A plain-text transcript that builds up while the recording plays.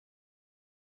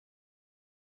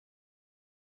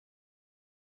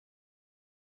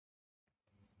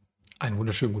Einen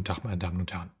wunderschönen guten Tag, meine Damen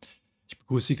und Herren. Ich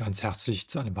begrüße Sie ganz herzlich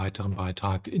zu einem weiteren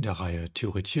Beitrag in der Reihe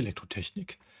Theoretische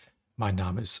Elektrotechnik. Mein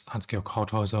Name ist Hans-Georg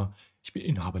Krauthauser. Ich bin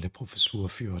Inhaber der Professur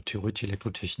für Theoretische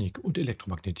Elektrotechnik und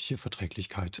elektromagnetische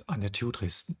Verträglichkeit an der TU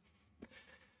Dresden.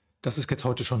 Das ist jetzt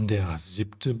heute schon der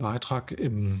 7. Beitrag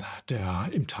im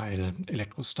Teil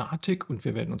Elektrostatik und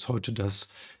wir werden uns heute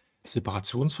das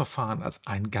Separationsverfahren als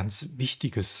ein ganz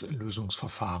wichtiges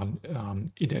Lösungsverfahren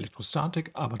in der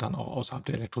Elektrostatik, aber dann auch außerhalb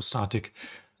der Elektrostatik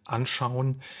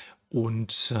anschauen.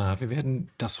 Und wir werden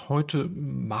das heute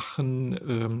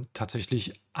machen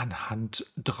tatsächlich anhand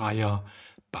dreier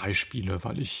Beispiele,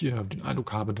 weil ich den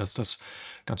Eindruck habe, dass das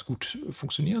ganz gut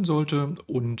funktionieren sollte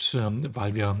und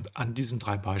weil wir an diesen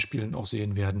 3 Beispielen auch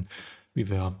sehen werden, wie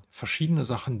wir verschiedene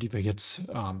Sachen, die wir jetzt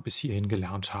bis hierhin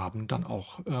gelernt haben, dann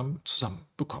auch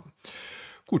zusammenbekommen.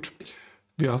 Gut,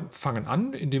 wir fangen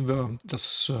an, indem wir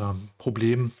das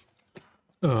Problem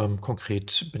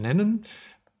konkret benennen.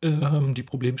 Die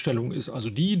Problemstellung ist also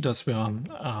die, dass wir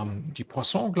die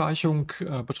Poisson-Gleichung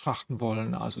betrachten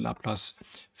wollen, also Laplace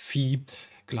Phi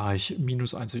gleich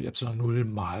minus 1 durch Epsilon 0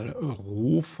 mal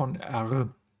Rho von R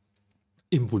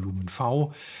im Volumen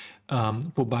V,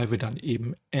 wobei wir dann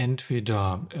eben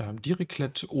entweder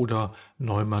Dirichlet oder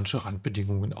Neumannsche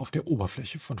Randbedingungen auf der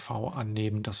Oberfläche von V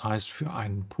annehmen. Das heißt, für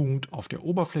einen Punkt auf der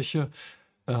Oberfläche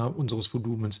unseres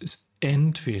Volumens ist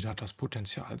entweder das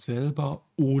Potential selber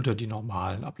oder die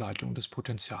normalen Ableitungen des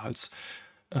Potentials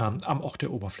am Ort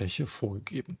der Oberfläche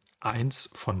vorgegeben. Eins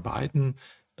von beiden,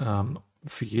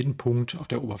 für jeden Punkt auf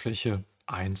der Oberfläche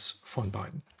eins von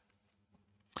beiden.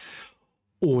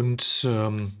 Und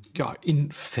ja,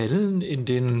 in Fällen, in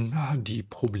denen die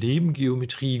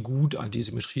Problemgeometrie gut an die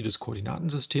Symmetrie des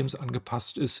Koordinatensystems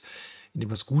angepasst ist, in dem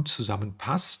das gut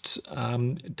zusammenpasst,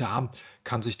 da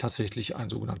kann sich tatsächlich ein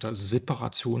sogenannter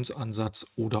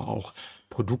Separationsansatz oder auch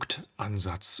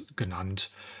Produktansatz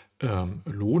genannt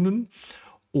lohnen.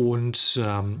 Und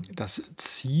das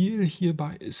Ziel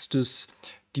hierbei ist es,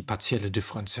 die partielle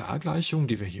Differentialgleichung,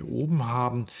 die wir hier oben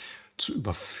haben, zu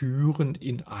überführen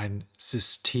in ein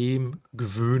System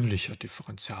gewöhnlicher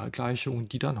Differentialgleichungen,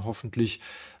 die dann hoffentlich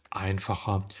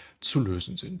einfacher zu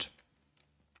lösen sind.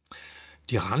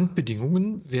 Die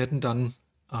Randbedingungen werden dann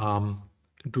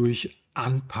durch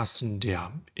Anpassen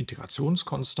der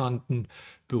Integrationskonstanten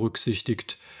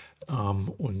berücksichtigt.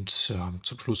 Zum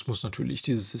Schluss muss natürlich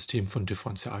dieses System von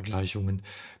Differentialgleichungen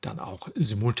dann auch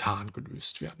simultan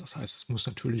gelöst werden. Das heißt, es muss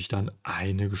natürlich dann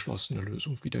eine geschlossene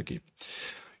Lösung wiedergeben.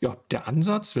 Ja, der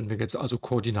Ansatz, wenn wir jetzt also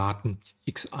Koordinaten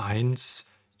x1,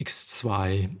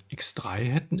 x2, x3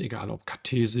 hätten, egal ob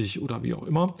kartesisch oder wie auch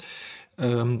immer,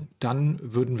 dann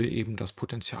würden wir eben das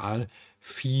Potential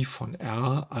Phi von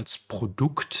R als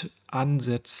Produkt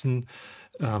ansetzen,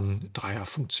 dreier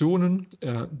Funktionen,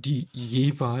 die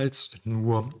jeweils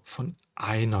nur von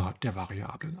einer der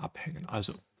Variablen abhängen.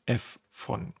 Also f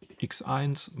von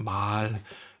x1 mal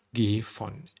g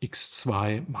von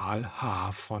x2 mal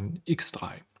h von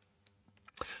x3.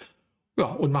 Ja,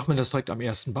 und machen wir das direkt am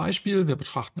ersten Beispiel. Wir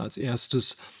betrachten als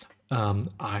erstes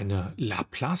eine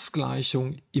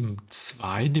Laplace-Gleichung im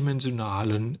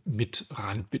Zweidimensionalen mit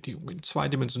Randbedingungen. Im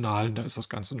Zweidimensionalen, da ist das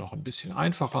Ganze noch ein bisschen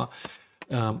einfacher.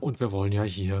 Und wir wollen ja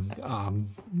hier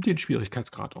den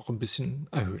Schwierigkeitsgrad auch ein bisschen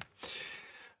erhöhen.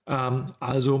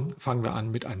 Also fangen wir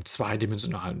an mit einem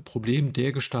zweidimensionalen Problem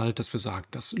dergestalt, dass wir sagen,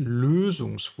 das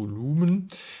Lösungsvolumen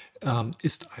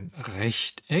ist ein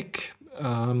Rechteck.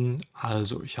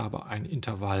 Also ich habe ein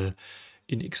Intervall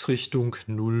in x-Richtung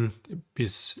 0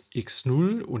 bis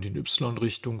x0 und in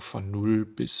y-Richtung von 0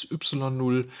 bis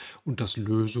y0 und das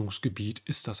Lösungsgebiet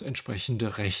ist das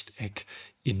entsprechende Rechteck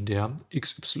in der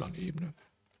xy-Ebene.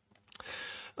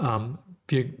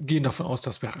 Wir gehen davon aus,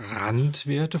 dass wir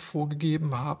Randwerte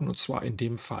vorgegeben haben, und zwar in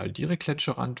dem Fall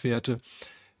Dirichletsche Randwerte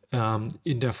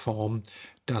in der Form,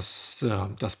 dass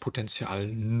das Potential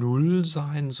 0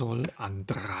 sein soll an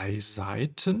 3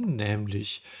 Seiten,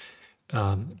 nämlich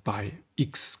bei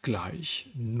x gleich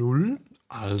 0,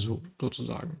 also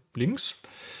sozusagen links,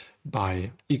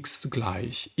 bei x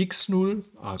gleich x0,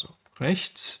 also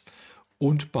rechts,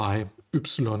 und bei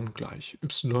y gleich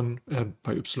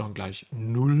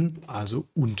 0, also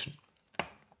unten.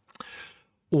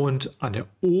 Und an der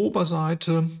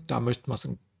Oberseite, da möchten wir es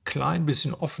ein klein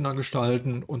bisschen offener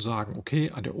gestalten und sagen,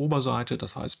 okay, an der Oberseite,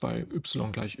 das heißt bei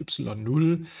y gleich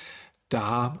y0,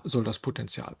 da soll das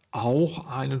Potential auch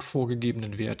einen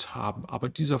vorgegebenen Wert haben, aber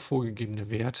dieser vorgegebene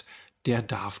Wert, der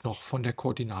darf noch von der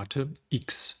Koordinate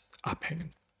x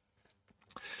abhängen.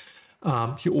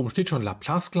 Hier oben steht schon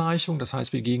Laplace-Gleichung. Das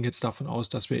heißt, wir gehen jetzt davon aus,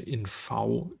 dass wir in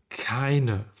V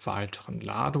keine weiteren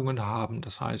Ladungen haben.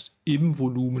 Das heißt, im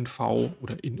Volumen V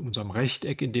oder in unserem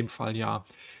Rechteck in dem Fall ja,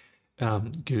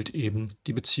 gilt eben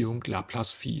die Beziehung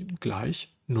Laplace Phi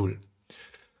gleich 0.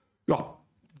 Ja,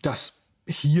 das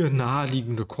hier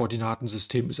naheliegende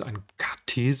Koordinatensystem ist ein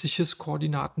kartesisches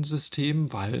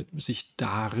Koordinatensystem, weil sich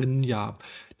darin ja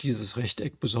dieses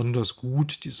Rechteck besonders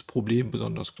gut, dieses Problem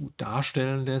besonders gut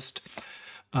darstellen lässt.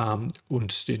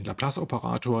 Und den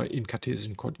Laplace-Operator in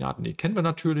kartesischen Koordinaten, den kennen wir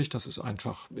natürlich. Das ist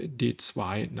einfach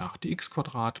d2 nach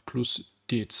dx² plus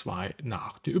d2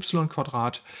 nach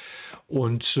dy².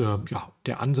 Und ja,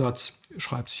 der Ansatz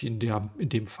schreibt sich in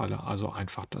dem Falle also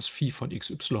einfach, dass Phi von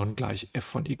xy gleich f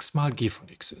von x mal g von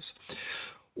x ist.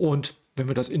 Und wenn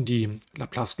wir das in die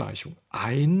Laplace-Gleichung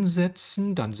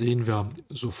einsetzen, dann sehen wir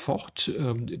sofort,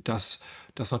 dass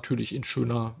das natürlich in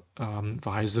schöner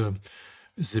Weise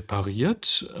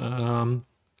separiert,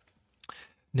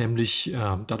 nämlich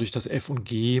dadurch, dass f und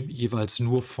g jeweils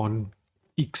nur von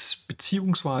x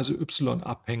bzw. y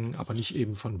abhängen, aber nicht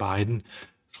eben von beiden,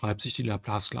 schreibt sich die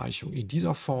Laplace-Gleichung in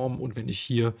dieser Form. Und wenn ich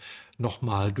hier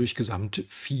nochmal durch Gesamt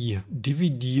Phi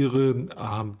dividiere,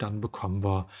 dann bekommen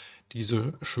wir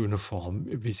diese schöne Form,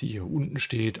 wie sie hier unten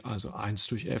steht, also 1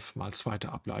 durch f mal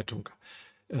zweite Ableitung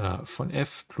von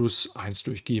f plus 1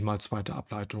 durch g mal zweite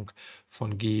Ableitung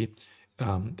von g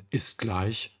ist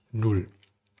gleich 0.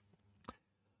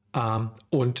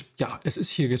 Und ja, es ist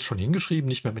hier jetzt schon hingeschrieben,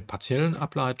 nicht mehr mit partiellen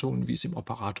Ableitungen, wie es im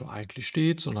Operator eigentlich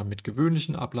steht, sondern mit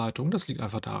gewöhnlichen Ableitungen. Das liegt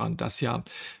einfach daran, dass ja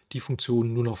die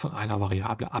Funktionen nur noch von einer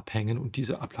Variable abhängen und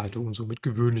diese Ableitungen somit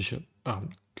gewöhnliche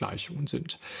Gleichungen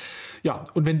sind. Ja,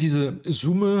 und wenn diese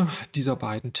Summe dieser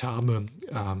beiden Terme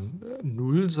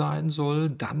 0 sein soll,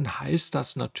 dann heißt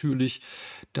das natürlich,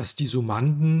 dass die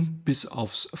Summanden bis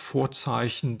aufs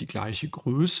Vorzeichen die gleiche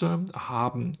Größe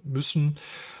haben müssen.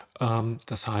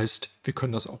 Das heißt, wir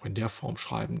können das auch in der Form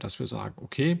schreiben, dass wir sagen,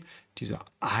 okay, dieser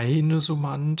eine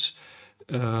Summand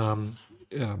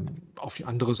auf die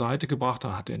andere Seite gebracht,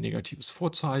 dann hat er ein negatives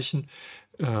Vorzeichen.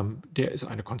 Der ist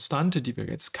eine Konstante, die wir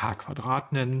jetzt k²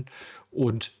 nennen.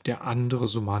 Und der andere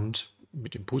Summand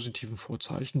mit dem positiven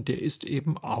Vorzeichen, der ist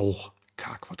eben auch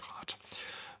k².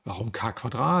 Warum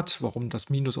k²? Warum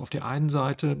das Minus auf der einen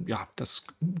Seite? Ja, das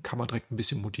kann man direkt ein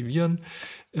bisschen motivieren.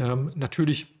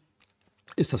 Natürlich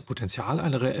ist das Potential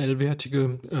eine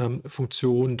reellwertige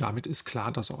Funktion. Damit ist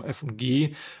klar, dass auch f und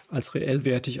g als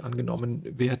reellwertig angenommen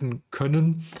werden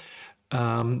können.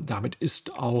 Damit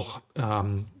ist auch,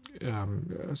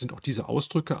 sind auch diese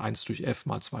Ausdrücke 1 durch f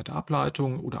mal zweite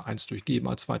Ableitung oder 1 durch g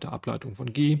mal zweite Ableitung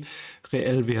von g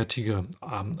reellwertige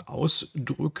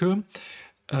Ausdrücke.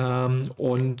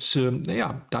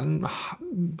 Naja, dann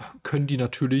können die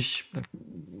natürlich, dann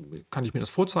kann ich mir das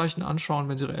Vorzeichen anschauen,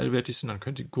 wenn sie reellwertig sind, dann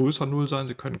können sie größer 0 sein,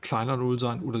 sie können kleiner 0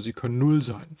 sein oder sie können 0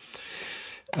 sein.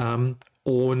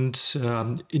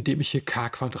 Indem ich hier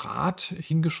k²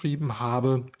 hingeschrieben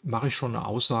habe, mache ich schon eine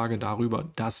Aussage darüber,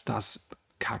 dass das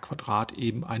k²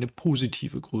 eben eine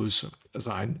positive Größe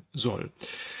sein soll.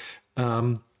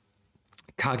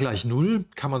 K gleich 0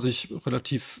 kann man sich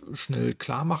relativ schnell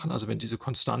klar machen. Also wenn diese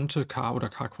Konstante k oder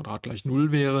k² gleich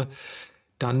 0 wäre,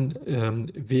 dann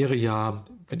wäre ja,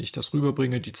 wenn ich das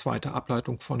rüberbringe, die zweite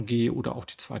Ableitung von g oder auch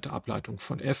die zweite Ableitung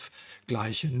von f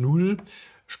gleich 0.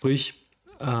 Sprich,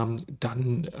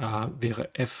 dann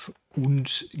wäre f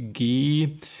und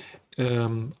g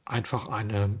einfach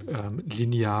eine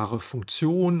lineare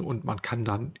Funktion und man kann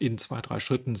dann in 2, 3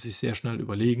 Schritten sich sehr schnell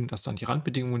überlegen, dass dann die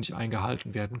Randbedingungen nicht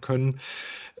eingehalten werden können.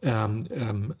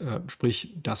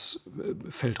 Sprich, das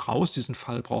fällt raus, diesen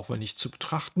Fall brauchen wir nicht zu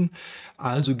betrachten.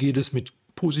 Also geht es mit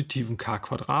positiven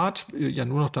k² ja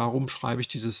nur noch darum, schreibe ich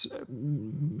dieses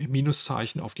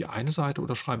Minuszeichen auf die eine Seite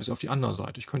oder schreibe ich es auf die andere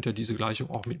Seite. Ich könnte ja diese Gleichung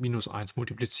auch mit -1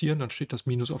 multiplizieren, dann steht das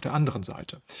Minus auf der anderen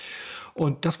Seite.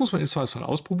 Und das muss man im Zweifelsfall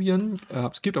ausprobieren.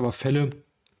 Es gibt aber Fälle,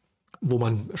 wo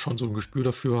man schon so ein Gespür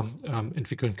dafür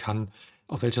entwickeln kann,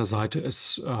 auf welcher Seite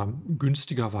es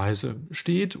günstigerweise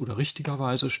steht oder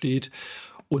richtigerweise steht.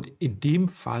 Und in dem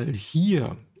Fall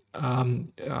hier,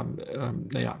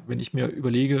 naja, wenn ich mir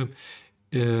überlege,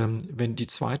 wenn die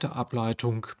zweite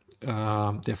Ableitung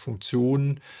der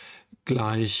Funktion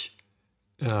gleich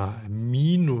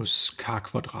minus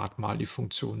k² mal die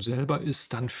Funktion selber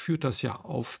ist, dann führt das ja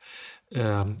auf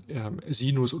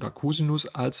Sinus oder Cosinus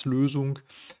als Lösung.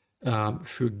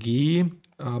 Für g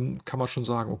kann man schon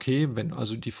sagen, okay, wenn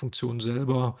also die Funktion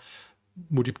selber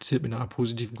multipliziert mit einer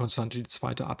positiven Konstante die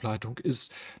zweite Ableitung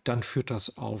ist, dann führt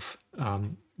das auf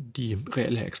die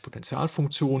reelle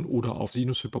Exponentialfunktion oder auf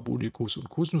Sinus Hyperbolicus und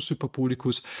Cosinus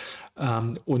Hyperbolicus.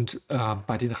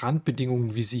 Bei den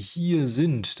Randbedingungen, wie sie hier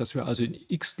sind, dass wir also in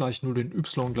x gleich 0, in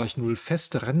y gleich 0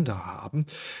 feste Ränder haben,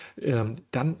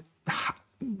 dann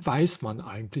weiß man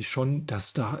eigentlich schon,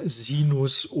 dass da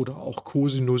Sinus oder auch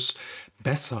Cosinus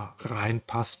besser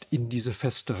reinpasst in diese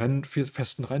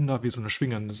festen Ränder, wie so eine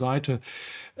schwingende Seite.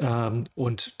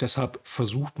 Und deshalb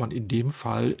versucht man in dem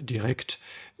Fall direkt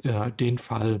den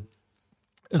Fall,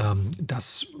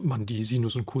 dass man die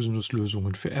Sinus- und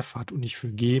Cosinus-Lösungen für f hat und nicht für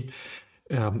g.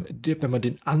 Wenn man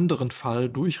den anderen Fall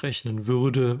durchrechnen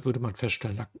würde, würde man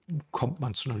feststellen, da kommt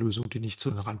man zu einer Lösung, die nicht zu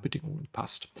den Randbedingungen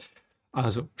passt.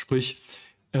 Also sprich,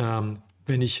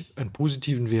 wenn ich einen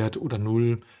positiven Wert oder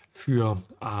 0 für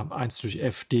 1 durch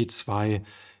f d2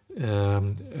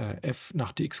 f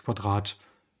nach dx²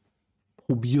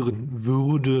 probieren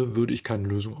würde, würde ich keine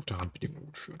Lösung auf der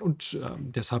Randbedingungen führen. Und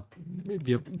deshalb,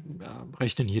 wir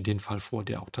rechnen hier den Fall vor,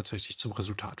 der auch tatsächlich zum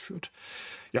Resultat führt.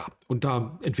 Ja, und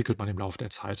da entwickelt man im Laufe der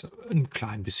Zeit ein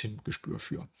klein bisschen Gespür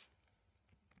für.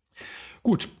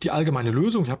 Gut, die allgemeine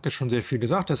Lösung, ich habe jetzt schon sehr viel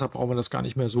gesagt, deshalb brauchen wir das gar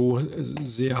nicht mehr so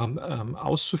sehr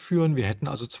auszuführen. Wir hätten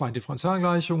also zwei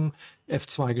Differentialgleichungen,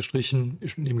 f2 gestrichen,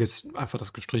 ich nehme jetzt einfach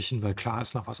das gestrichen, weil klar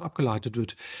ist, nach was abgeleitet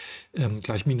wird,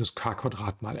 gleich minus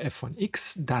k² mal f von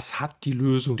x. Das hat die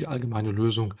Lösung, die allgemeine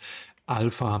Lösung,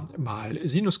 Alpha mal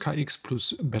Sinus kx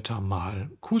plus Beta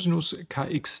mal Cosinus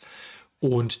kx.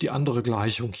 Und die andere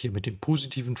Gleichung hier mit dem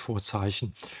positiven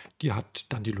Vorzeichen, die hat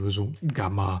dann die Lösung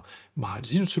Gamma mal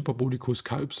Sinus Hyperbolicus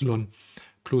ky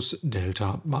plus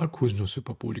Delta mal Cosinus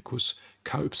Hyperbolicus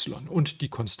ky. Und die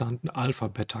Konstanten Alpha,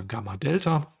 Beta, Gamma,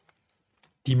 Delta,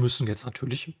 die müssen jetzt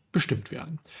natürlich bestimmt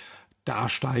werden. Da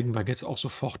steigen wir jetzt auch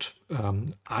sofort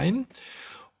ein.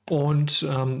 Und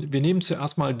wir nehmen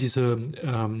zuerst mal diese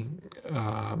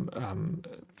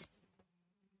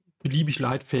beliebig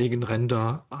leitfähigen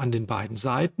Ränder an den beiden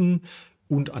Seiten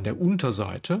und an der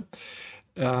Unterseite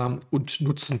und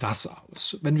nutzen das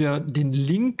aus. Wenn wir den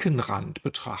linken Rand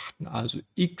betrachten, also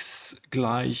x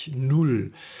gleich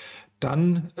 0,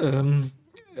 dann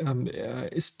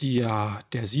ist der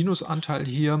Sinusanteil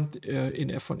hier in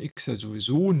f von x ja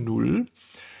sowieso 0.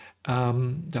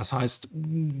 Das heißt,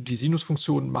 die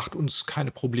Sinusfunktion macht uns keine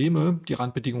Probleme, die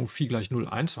Randbedingung phi gleich 0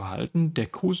 einzuhalten, der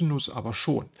Cosinus aber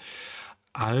schon.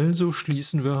 Also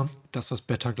schließen wir, dass das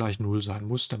Beta gleich 0 sein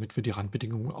muss, damit wir die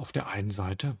Randbedingungen auf der einen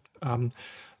Seite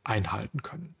einhalten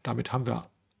können. Damit haben wir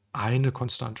eine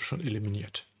Konstante schon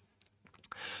eliminiert.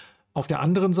 Auf der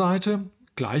anderen Seite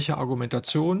gleiche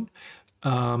Argumentation,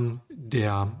 also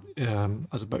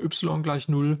bei y gleich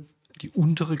 0, die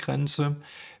untere Grenze,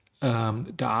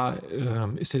 da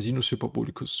ist der Sinus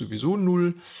Hyperbolicus sowieso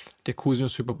 0, der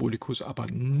Cosinus Hyperbolicus aber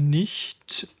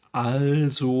nicht.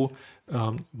 Also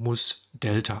muss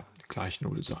Delta gleich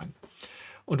 0 sein.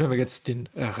 Und wenn wir jetzt den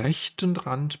rechten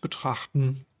Rand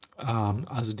betrachten,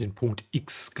 also den Punkt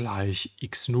x gleich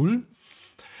x0,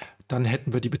 dann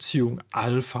hätten wir die Beziehung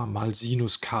Alpha mal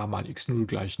Sinus k mal x0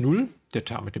 gleich 0. Der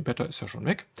Term mit dem Beta ist ja schon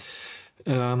weg.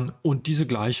 Und diese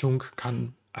Gleichung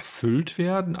kann erfüllt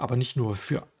werden, aber nicht nur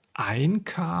für ein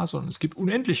k, sondern es gibt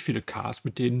unendlich viele k's,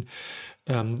 mit denen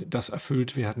das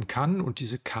erfüllt werden kann. Und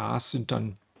diese k's sind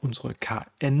dann unsere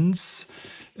Kns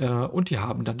und die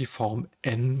haben dann die Form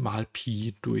n mal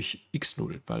Pi durch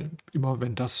x0, weil immer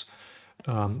wenn das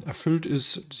erfüllt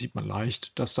ist, sieht man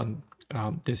leicht, dass dann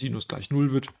der Sinus gleich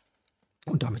 0 wird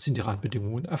und damit sind die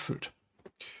Randbedingungen erfüllt.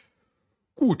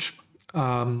 Gut,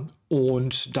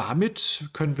 und damit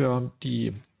können wir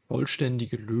die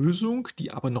vollständige Lösung, die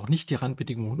aber noch nicht die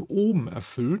Randbedingungen oben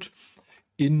erfüllt,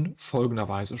 in folgender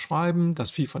Weise schreiben.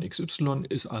 Das Phi von xy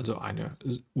ist also eine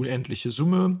unendliche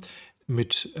Summe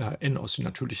mit n aus den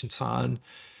natürlichen Zahlen.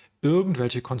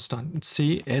 Irgendwelche Konstanten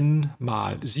cn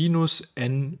mal Sinus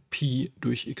n Pi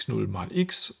durch x0 mal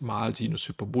x mal Sinus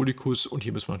Hyperbolicus. Und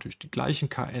hier müssen wir natürlich die gleichen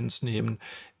kns nehmen.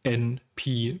 N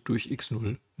Pi durch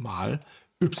x0 mal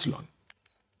y.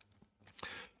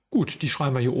 Gut, die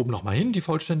schreiben wir hier oben nochmal hin, die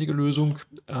vollständige Lösung.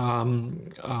 Die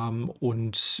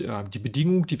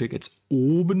Bedingung, die wir jetzt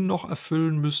oben noch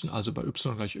erfüllen müssen, also bei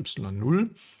y gleich y0,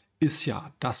 ist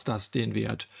ja, dass das den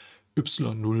Wert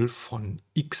y0 von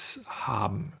x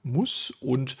haben muss.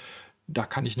 Und da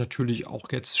kann ich natürlich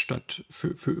auch jetzt statt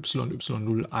für y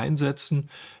y0 einsetzen.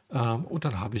 Und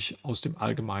dann habe ich aus dem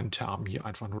allgemeinen Term hier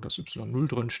einfach nur das y0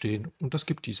 drin stehen und das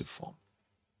gibt diese Form.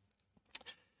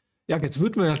 Ja, jetzt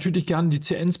würden wir natürlich gerne die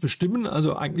CNs bestimmen,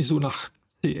 also eigentlich so nach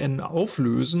Cn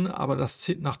auflösen, aber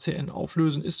nach Cn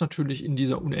auflösen ist natürlich in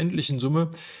dieser unendlichen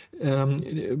Summe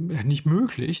nicht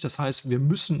möglich. Das heißt, wir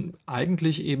müssen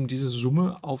eigentlich eben diese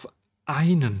Summe auf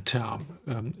einen Term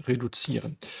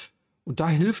reduzieren. Und da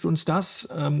hilft uns das,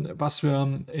 was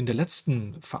wir in der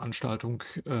letzten Veranstaltung,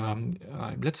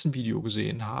 im letzten Video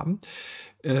gesehen haben,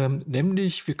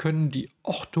 nämlich wir können die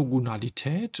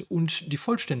Orthogonalität und die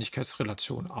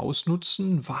Vollständigkeitsrelation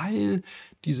ausnutzen, weil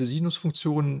diese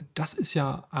Sinusfunktion, das ist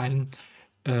ja ein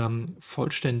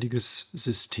vollständiges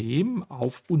System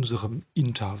auf unserem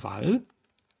Intervall.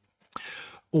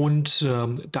 Und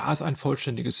da es ein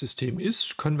vollständiges System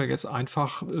ist, können wir jetzt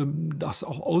einfach das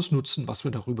auch ausnutzen, was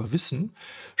wir darüber wissen.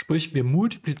 Sprich, wir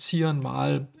multiplizieren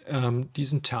mal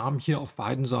diesen Term hier auf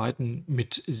beiden Seiten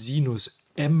mit Sinus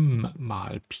m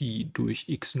mal Pi durch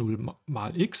x0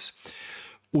 mal x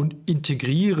und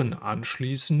integrieren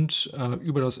anschließend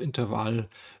über das Intervall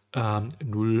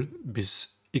 0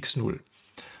 bis x0.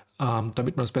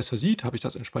 Damit man es besser sieht, habe ich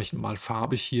das entsprechend mal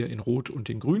farbig hier in Rot und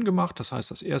in Grün gemacht. Das heißt,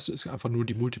 das erste ist einfach nur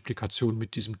die Multiplikation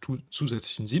mit diesem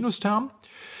zusätzlichen Sinusterm.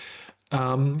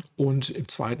 Und im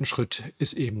zweiten Schritt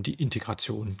ist eben die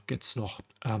Integration jetzt noch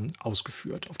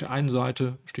ausgeführt. Auf der einen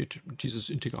Seite steht dieses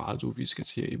Integral so, wie es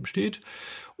jetzt hier eben steht.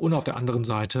 Und auf der anderen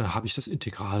Seite habe ich das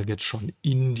Integral jetzt schon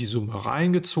in die Summe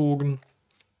reingezogen.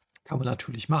 Kann man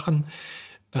natürlich machen.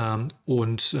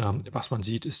 Was man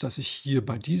sieht, ist, dass ich hier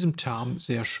bei diesem Term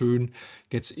sehr schön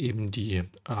jetzt eben die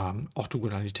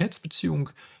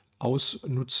Orthogonalitätsbeziehung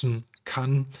ausnutzen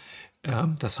kann.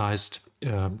 Das heißt,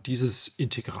 dieses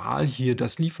Integral hier,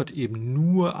 das liefert eben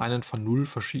nur einen von 0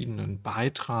 verschiedenen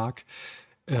Beitrag,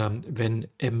 wenn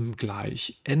m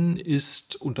gleich n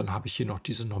ist. Und dann habe ich hier noch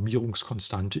diese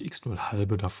Normierungskonstante x0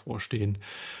 halbe davor stehen.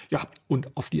 Ja,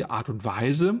 und auf die Art und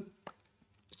Weise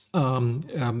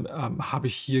habe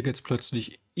ich hier jetzt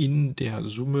plötzlich in der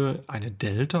Summe eine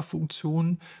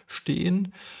Delta-Funktion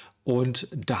stehen und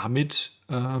damit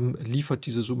liefert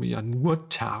diese Summe ja nur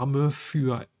Terme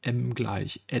für m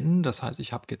gleich n. Das heißt,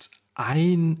 ich habe jetzt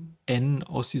ein n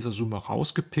aus dieser Summe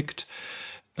rausgepickt,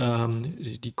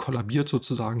 die kollabiert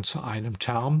sozusagen zu einem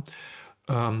Term.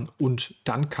 Und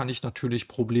dann kann ich natürlich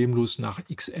problemlos nach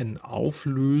xn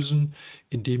auflösen,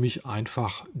 indem ich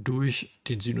einfach durch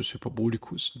den Sinus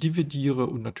Hyperbolicus dividiere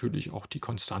und natürlich auch die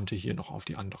Konstante hier noch auf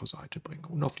die andere Seite bringe.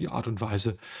 Und auf die Art und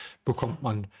Weise bekommt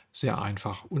man sehr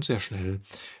einfach und sehr schnell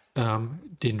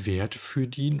den Wert für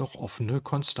die noch offene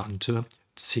Konstante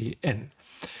Cn.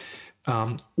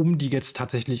 Um die jetzt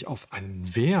tatsächlich auf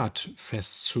einen Wert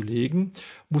festzulegen,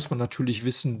 muss man natürlich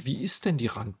wissen, wie ist denn die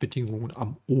Randbedingung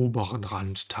am oberen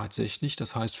Rand tatsächlich.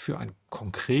 Das heißt, für ein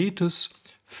konkretes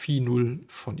Phi0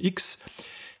 von x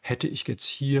hätte ich jetzt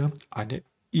hier eine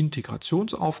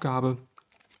Integrationsaufgabe,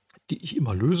 die ich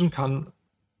immer lösen kann,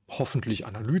 hoffentlich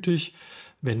analytisch.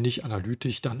 Wenn nicht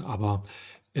analytisch, dann aber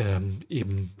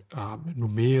eben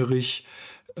numerisch.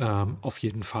 Auf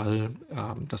jeden Fall,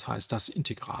 das heißt, das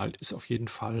Integral ist auf jeden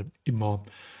Fall immer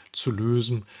zu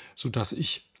lösen, sodass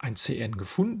ich ein Cn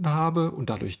gefunden habe. Und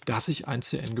dadurch, dass ich ein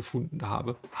Cn gefunden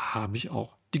habe, habe ich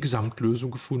auch die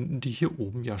Gesamtlösung gefunden, die hier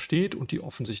oben ja steht und die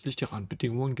offensichtlich die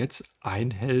Randbedingungen jetzt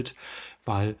einhält,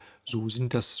 weil so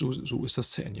ist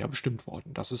das Cn ja bestimmt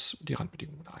worden, dass es die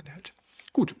Randbedingungen einhält.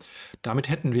 Gut, damit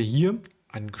hätten wir hier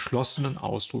einen geschlossenen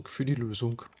Ausdruck für die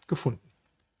Lösung gefunden.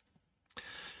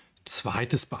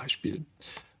 Zweites Beispiel.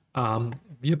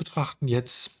 Wir betrachten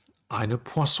jetzt eine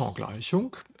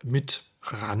Poisson-Gleichung mit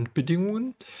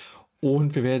Randbedingungen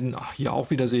und wir werden hier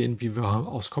auch wieder sehen, wie wir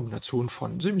aus Kombination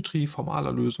von Symmetrie,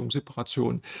 formaler Lösung,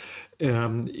 Separation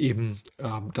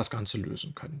das Ganze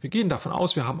lösen können. Wir gehen davon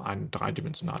aus, wir haben ein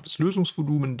dreidimensionales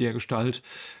Lösungsvolumen der Gestalt,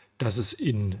 dass es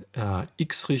in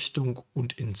x-Richtung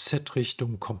und in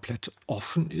z-Richtung komplett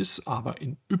offen ist, aber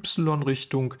in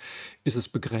y-Richtung ist es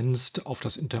begrenzt auf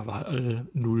das Intervall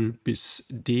 0 bis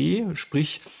d.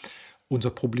 Sprich, unser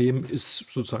Problem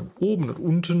ist sozusagen oben und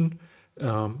unten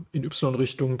in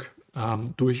y-Richtung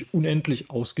durch unendlich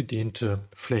ausgedehnte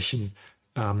Flächen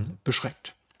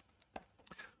beschränkt.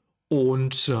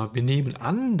 Und wir nehmen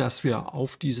an, dass wir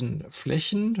auf diesen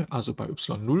Flächen, also bei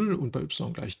y0 und bei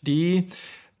y gleich d,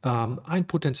 ein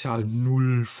Potential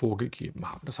 0 vorgegeben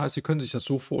haben. Das heißt, Sie können sich das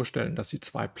so vorstellen, dass Sie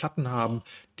zwei Platten haben,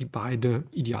 die beide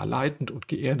ideal leitend und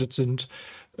geerdet sind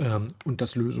und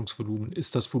das Lösungsvolumen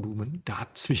ist das Volumen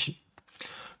dazwischen.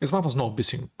 Jetzt machen wir es noch ein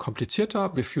bisschen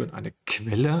komplizierter. Wir führen eine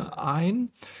Quelle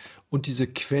ein und diese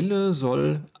Quelle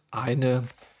soll eine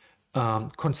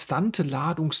konstante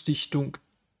Ladungsdichte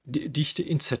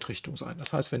in Z-Richtung sein.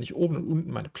 Das heißt, wenn ich oben und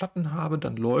unten meine Platten habe,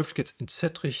 dann läuft jetzt in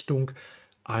Z-Richtung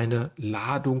eine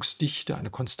Ladungsdichte,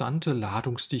 eine konstante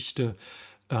Ladungsdichte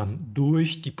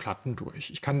durch die Platten durch.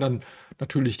 Ich kann dann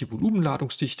natürlich die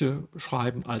Volumenladungsdichte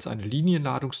schreiben als eine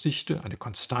Linienladungsdichte, eine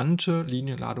konstante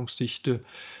Linienladungsdichte,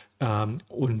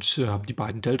 und die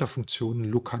beiden Delta-Funktionen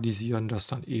lokalisieren das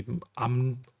dann eben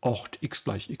am Ort x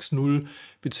gleich x0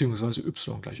 bzw.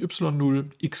 y gleich y0.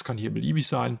 X kann hier beliebig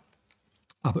sein,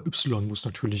 aber y muss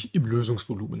natürlich im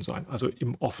Lösungsvolumen sein, also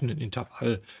im offenen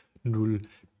Intervall 0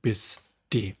 bis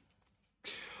d.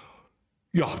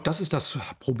 Ja, das ist das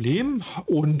Problem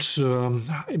und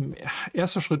im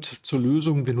erster Schritt zur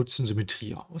Lösung, wir nutzen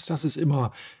Symmetrie aus. Das ist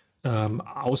immer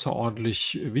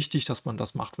außerordentlich wichtig, dass man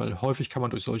das macht, weil häufig kann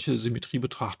man durch solche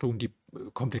Symmetriebetrachtungen die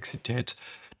Komplexität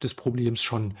des Problems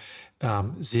schon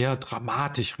sehr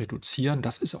dramatisch reduzieren.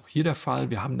 Das ist auch hier der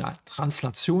Fall. Wir haben eine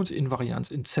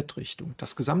Translationsinvarianz in Z-Richtung.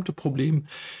 Das gesamte Problem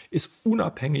ist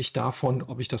unabhängig davon,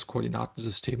 ob ich das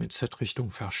Koordinatensystem in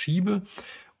Z-Richtung verschiebe.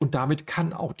 Und damit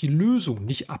kann auch die Lösung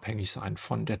nicht abhängig sein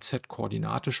von der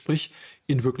Z-Koordinate. Sprich,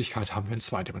 in Wirklichkeit haben wir ein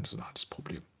zweidimensionales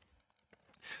Problem.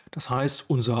 Das heißt,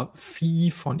 unser Phi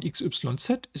von xyz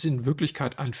ist in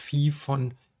Wirklichkeit ein Phi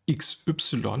von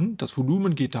xy. Das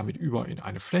Volumen geht damit über in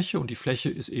eine Fläche und die Fläche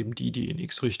ist eben die, die in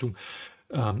x-Richtung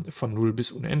von 0 bis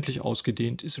unendlich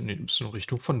ausgedehnt ist und in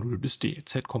y-Richtung von 0 bis d.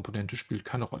 Z-Komponente spielt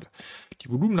keine Rolle. Die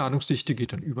Volumenladungsdichte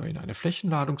geht dann über in eine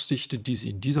Flächenladungsdichte, die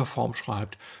sie in dieser Form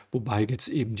schreibt, wobei jetzt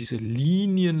eben diese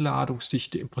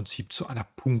Linienladungsdichte im Prinzip zu einer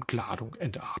Punktladung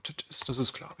entartet ist. Das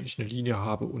ist klar, wenn ich eine Linie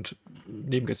habe und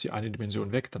nehme jetzt die eine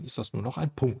Dimension weg, dann ist das nur noch ein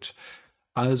Punkt.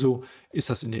 Also ist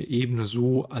das in der Ebene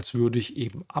so, als würde ich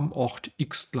eben am Ort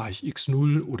x gleich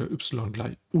x0 oder y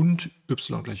gleich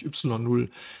y0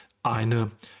 eine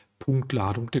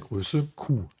Punktladung der Größe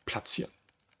q platzieren.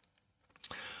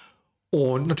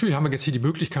 Und natürlich haben wir jetzt hier die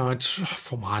Möglichkeit,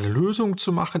 formale Lösungen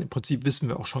zu machen. Im Prinzip wissen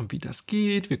wir auch schon, wie das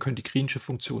geht. Wir können die Greensche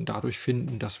Funktion dadurch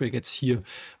finden, dass wir jetzt hier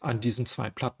an diesen zwei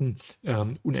Platten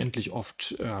unendlich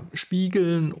oft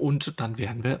spiegeln und dann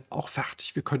wären wir auch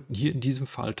fertig. Wir könnten hier in diesem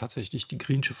Fall tatsächlich die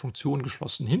Greensche Funktion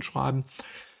geschlossen hinschreiben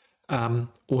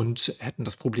und hätten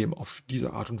das Problem auf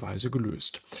diese Art und Weise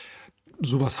gelöst.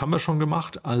 Sowas haben wir schon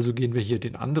gemacht, also gehen wir hier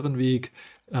den anderen Weg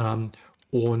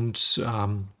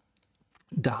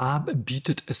da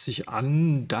bietet es sich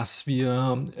an, dass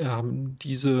wir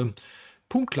diese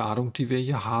Punktladung, die wir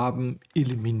hier haben,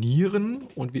 eliminieren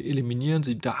und wir eliminieren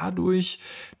sie dadurch,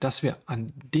 dass wir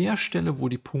an der Stelle, wo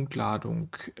die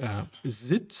Punktladung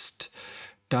sitzt,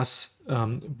 das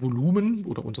Volumen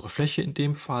oder unsere Fläche in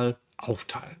dem Fall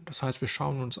aufteilen. Das heißt, wir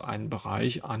schauen uns einen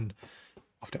Bereich an,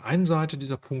 auf der einen Seite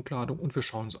dieser Punktladung und wir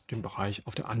schauen uns den Bereich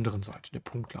auf der anderen Seite der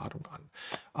Punktladung an.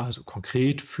 Also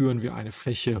konkret führen wir eine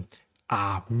Fläche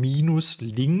A-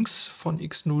 links von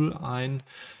x0 ein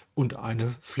und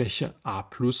eine Fläche A+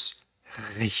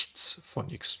 rechts von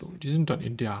x0. Die sind dann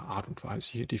in der Art und Weise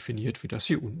hier definiert, wie das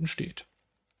hier unten steht.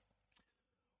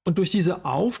 Und durch diese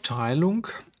Aufteilung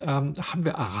haben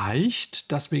wir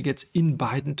erreicht, dass wir jetzt in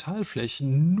beiden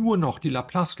Teilflächen nur noch die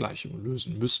Laplace-Gleichung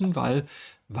lösen müssen, weil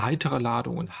weitere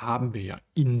Ladungen haben wir ja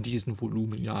in diesen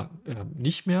Volumen ja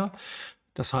nicht mehr.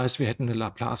 Das heißt, wir hätten eine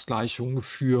Laplace-Gleichung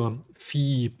für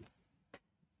Phi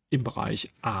im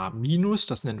Bereich A-,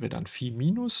 das nennen wir dann Phi-,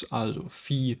 also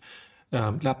Phi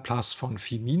Laplace von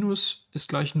Phi- ist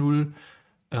gleich 0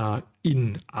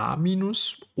 in A-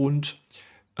 und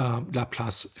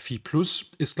Laplace Phi+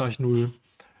 ist gleich 0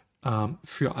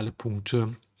 für alle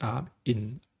Punkte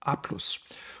in A+.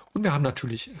 Und wir haben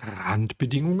natürlich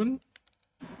Randbedingungen.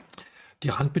 Die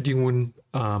Randbedingungen,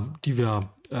 die wir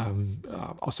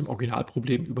aus dem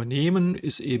Originalproblem übernehmen,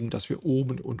 ist eben, dass wir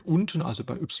oben und unten, also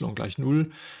bei y gleich 0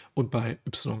 und bei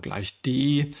y gleich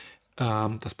d,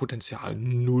 das Potential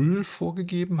 0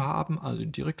 vorgegeben haben, also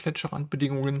direktlätsche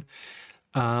Randbedingungen.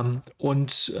 Wir haben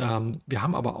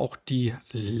aber auch die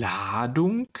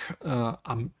Ladung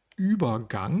am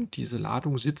Übergang. Diese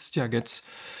Ladung sitzt ja jetzt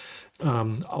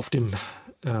auf dem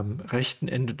rechten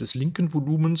Ende des linken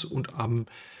Volumens und am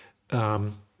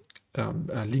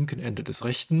linken Ende des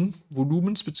rechten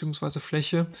Volumens bzw.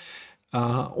 Fläche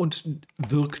und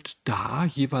wirkt da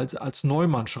jeweils als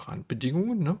Neumannsche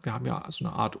Randbedingungen. Ne? Wir haben ja also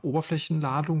eine Art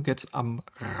Oberflächenladung jetzt am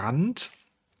Rand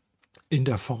in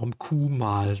der Form Q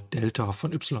mal Delta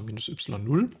von y minus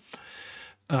y0.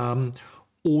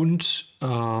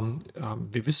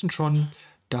 Wir wissen schon,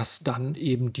 dass dann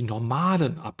eben die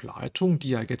normalen Ableitung, die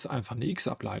ja jetzt einfach eine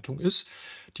x-Ableitung ist,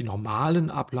 die normalen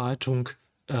Ableitung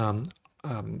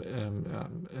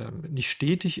nicht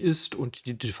stetig ist und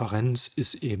die Differenz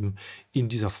ist eben in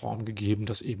dieser Form gegeben,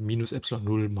 dass eben minus epsilon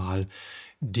 0 mal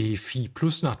d Phi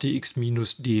plus nach dx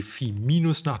minus d Phi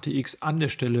minus nach dx an der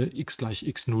Stelle x gleich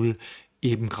x0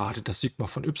 eben gerade das Sigma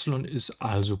von y ist,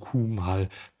 also Q mal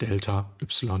Delta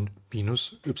y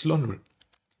minus y0.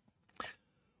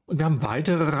 Und wir haben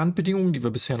weitere Randbedingungen, die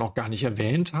wir bisher noch gar nicht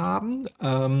erwähnt haben.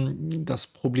 Das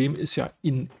Problem ist ja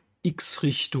in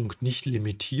x-Richtung nicht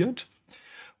limitiert.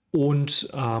 Und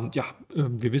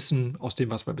wir wissen aus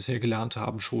dem, was wir bisher gelernt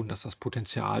haben, schon, dass das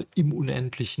Potenzial im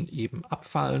Unendlichen eben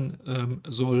abfallen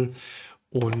soll.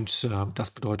 Und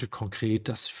das bedeutet konkret,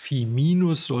 das Phi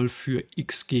minus soll für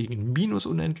x gegen minus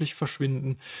unendlich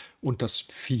verschwinden und das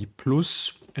Phi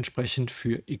plus entsprechend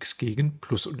für x gegen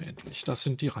plus unendlich. Das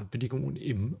sind die Randbedingungen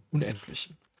im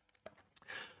Unendlichen.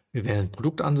 Wir wählen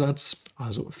Produktansatz,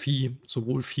 also Phi,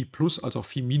 sowohl Phi plus als auch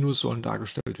Phi minus sollen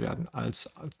dargestellt werden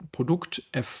als Produkt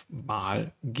f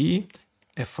mal g,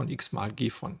 f von x mal g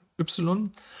von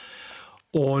y.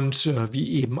 Und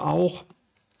wie eben auch,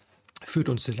 führt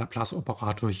uns der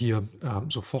Laplace-Operator hier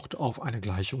sofort auf eine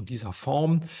Gleichung dieser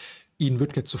Form. Ihnen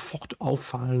wird jetzt sofort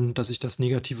auffallen, dass ich das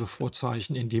negative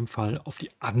Vorzeichen in dem Fall auf die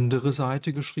andere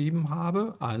Seite geschrieben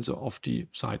habe, also auf die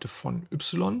Seite von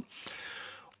y.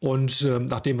 Und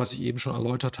nach dem, was ich eben schon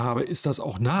erläutert habe, ist das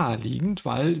auch naheliegend,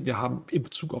 weil wir haben in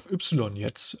Bezug auf y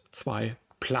jetzt zwei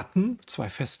Platten, zwei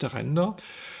feste Ränder.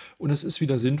 Und es ist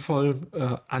wieder sinnvoll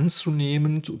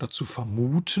anzunehmen oder zu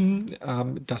vermuten,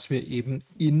 dass wir eben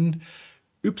in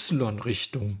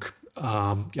y-Richtung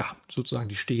sozusagen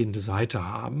die stehende Seite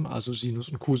haben, also Sinus-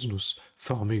 und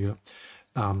Cosinusförmige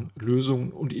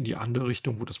Lösungen und in die andere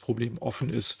Richtung, wo das Problem offen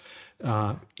ist,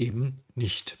 eben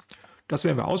nicht. Das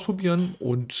werden wir ausprobieren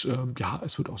und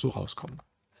es wird auch so rauskommen.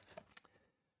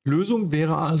 Lösung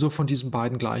wäre also von diesen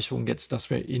beiden Gleichungen jetzt,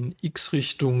 dass wir in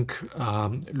x-Richtung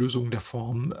Lösungen der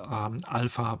Form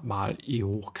Alpha mal e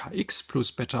hoch kx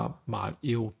plus Beta mal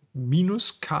e hoch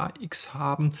minus kx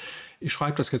haben. Ich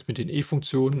schreibe das jetzt mit den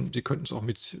e-Funktionen. Sie könnten es auch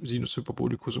mit Sinus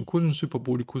Hyperbolicus und Cosinus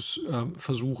Hyperbolicus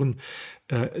versuchen.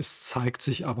 Es zeigt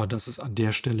sich aber, dass es an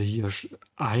der Stelle hier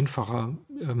einfacher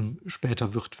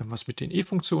später wird, wenn wir es mit den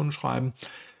e-Funktionen schreiben.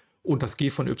 Und das g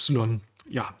von y,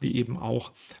 ja, wie eben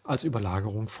auch als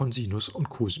Überlagerung von Sinus und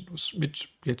Cosinus mit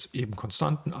jetzt eben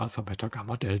Konstanten Alpha, Beta,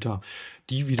 Gamma, Delta,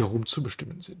 die wiederum zu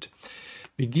bestimmen sind.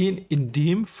 Wir gehen in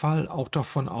dem Fall auch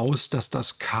davon aus, dass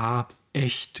das k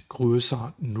echt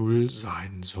größer 0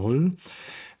 sein soll.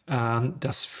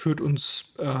 Das führt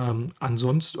uns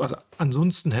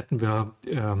ansonsten hätten wir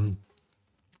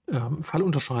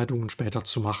Fallunterscheidungen später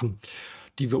zu machen,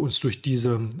 die wir uns durch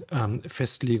diese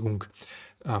Festlegung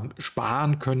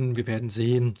sparen können. Wir werden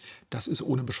sehen, das ist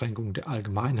ohne Beschränkung der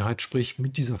Allgemeinheit, sprich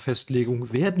mit dieser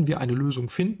Festlegung werden wir eine Lösung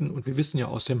finden und wir wissen ja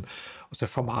aus der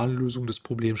formalen Lösung des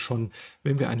Problems schon,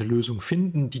 wenn wir eine Lösung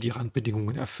finden, die die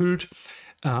Randbedingungen erfüllt,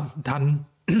 dann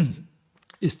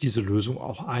ist diese Lösung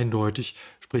auch eindeutig,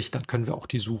 sprich dann können wir auch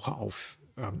die Suche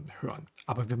aufhören.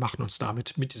 Aber wir machen uns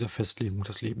damit mit dieser Festlegung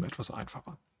das Leben etwas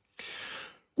einfacher.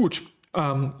 Gut,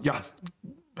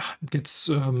 jetzt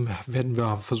werden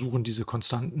wir versuchen, diese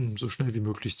Konstanten so schnell wie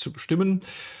möglich zu bestimmen.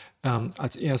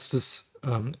 Als erstes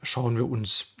schauen wir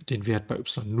uns den Wert bei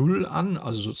y0 an,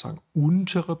 also sozusagen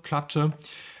untere Platte.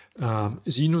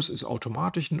 Sinus ist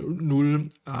automatisch 0,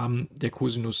 der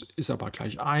Cosinus ist aber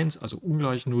gleich 1, also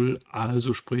ungleich 0.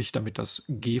 Also sprich, damit das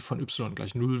g von y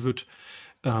gleich 0 wird,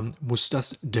 muss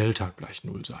das Delta gleich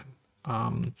 0 sein.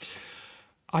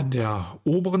 An der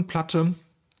oberen Platte,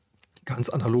 ganz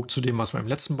analog zu dem, was wir im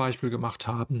letzten Beispiel gemacht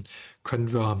haben,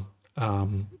 können wir,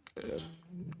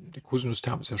 der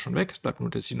Cosinus-Term ist ja schon weg, es bleibt nur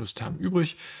der Sinus-Term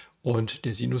übrig und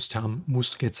der Sinus-Term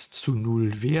muss jetzt zu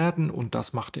 0 werden und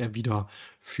das macht er wieder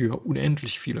für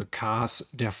unendlich viele k's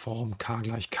der Form k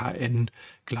gleich kn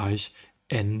gleich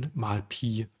n mal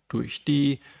Pi durch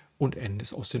d und n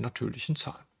ist aus den natürlichen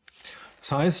Zahlen.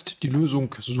 Das heißt, die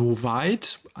Lösung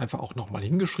soweit, einfach auch nochmal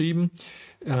hingeschrieben,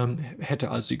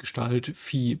 hätte also die Gestalt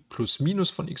Phi plus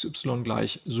minus von xy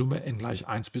gleich Summe n gleich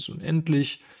 1 bis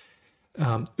unendlich,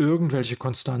 irgendwelche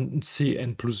Konstanten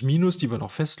cn plus minus, die wir noch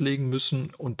festlegen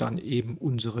müssen und dann eben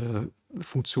unsere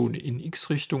Funktion in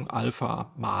x-Richtung,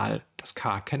 Alpha mal, das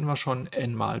k kennen wir schon,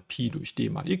 n mal Pi durch d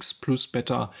mal x plus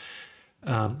Beta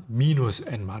minus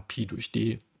n mal Pi durch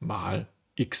d mal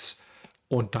x.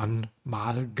 Und dann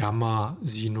mal Gamma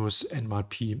Sinus n mal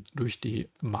Pi durch d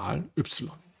mal y.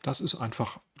 Das ist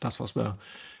einfach das, was wir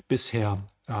bisher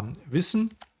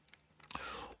wissen.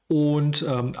 Und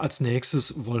als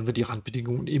nächstes wollen wir die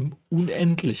Randbedingungen im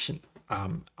Unendlichen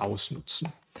ausnutzen.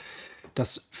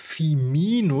 Das Phi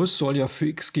minus soll ja für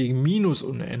x gegen minus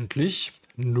unendlich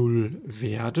 0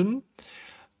 werden.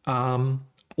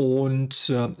 Und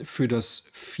für das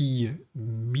Phi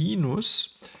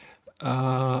minus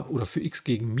oder für x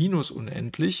gegen minus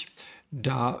unendlich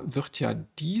da wird ja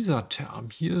dieser Term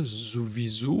hier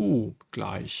sowieso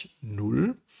gleich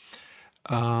 0.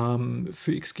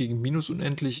 Für x gegen minus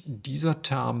unendlich, dieser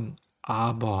Term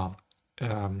aber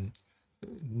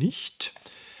nicht.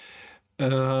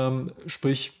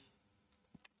 Sprich,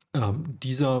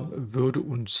 dieser würde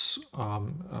uns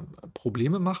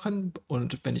Probleme machen,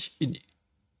 und wenn ich in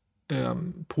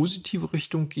positive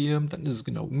Richtung gehe, dann ist es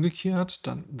genau umgekehrt.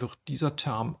 Dann wird dieser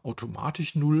Term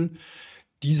automatisch 0,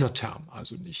 dieser Term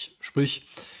also nicht. Sprich,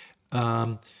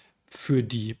 für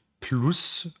die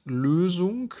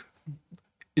Pluslösung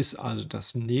ist also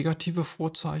das negative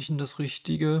Vorzeichen das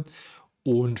Richtige,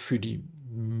 und für die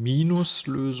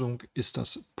Minuslösung ist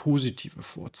das positive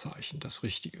Vorzeichen das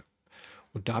Richtige.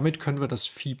 Und damit können wir das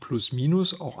Phi plus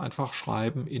Minus auch einfach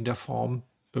schreiben in der Form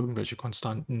irgendwelche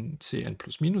Konstanten Cn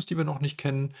plus Minus, die wir noch nicht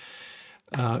kennen,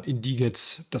 in die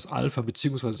jetzt das Alpha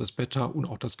bzw. das Beta und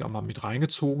auch das Gamma mit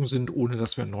reingezogen sind, ohne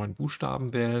dass wir einen neuen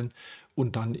Buchstaben wählen.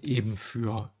 Und dann eben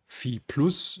für Phi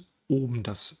plus oben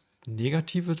das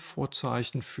negative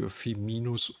Vorzeichen, für Phi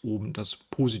minus oben das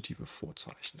positive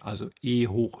Vorzeichen. Also e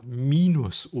hoch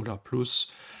minus oder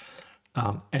plus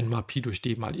n mal Pi durch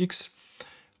d mal x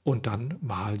und dann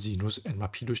mal Sinus n mal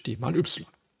Pi durch d mal y.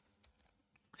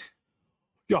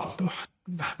 Ja,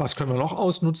 was können wir noch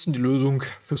ausnutzen? Die Lösung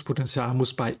fürs Potential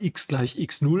muss bei x gleich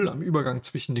x0 am Übergang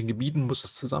zwischen den Gebieten muss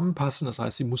es zusammenpassen. Das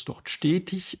heißt, sie muss dort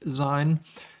stetig sein.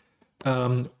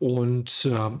 Ja,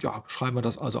 schreiben wir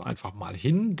das also einfach mal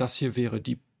hin. Das hier wäre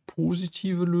die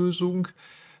positive Lösung.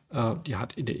 Die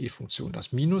hat in der e-Funktion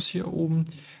das Minus hier oben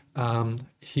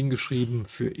hingeschrieben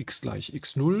für x gleich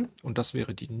x0. Und das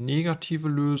wäre die negative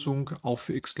Lösung, auch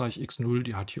für x gleich x0.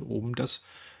 Die hat hier oben das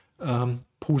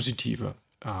positive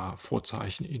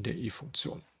Vorzeichen in der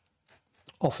e-Funktion.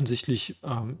 Offensichtlich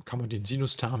kann man den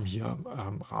Sinusterm hier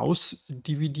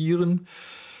rausdividieren,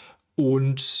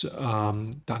 und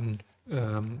dann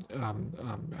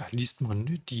liest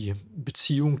man die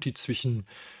Beziehung, die zwischen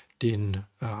den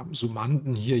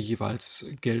Summanden hier jeweils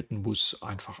gelten muss,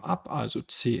 einfach ab. Also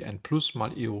Cn plus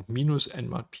mal e hoch minus n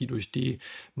mal Pi durch d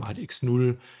mal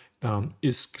x0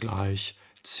 ist gleich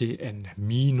Cn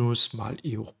minus mal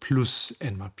e hoch plus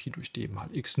n mal Pi durch d mal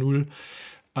x0.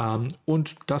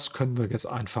 Und das können wir jetzt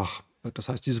einfach, das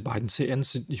heißt, diese beiden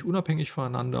Cns sind nicht unabhängig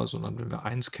voneinander, sondern wenn wir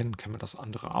eins kennen, kennen wir das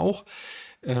andere auch.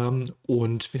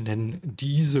 Und wir nennen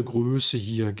diese Größe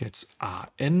hier jetzt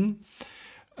An.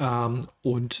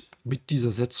 Und mit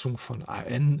dieser Setzung von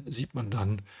An sieht man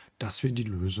dann, dass wir die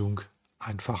Lösung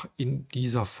einfach in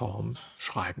dieser Form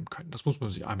schreiben können. Das muss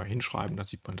man sich einmal hinschreiben, da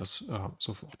sieht man das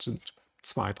sofort, sind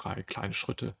 2, 3 kleine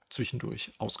Schritte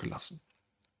zwischendurch ausgelassen.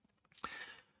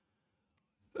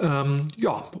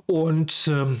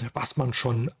 Was man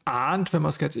schon ahnt, wenn man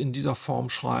es jetzt in dieser Form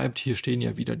schreibt, hier stehen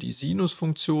ja wieder die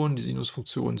Sinusfunktionen. Die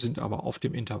Sinusfunktionen sind aber auf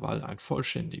dem Intervall ein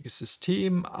vollständiges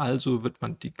System, also wird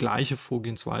man die gleiche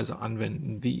Vorgehensweise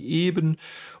anwenden wie eben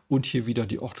und hier wieder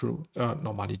die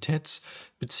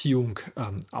Orthonormalitätsbeziehung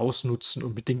ausnutzen,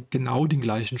 und mit genau den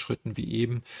gleichen Schritten wie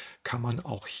eben kann man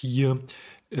auch hier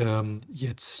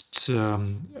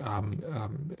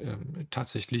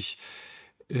tatsächlich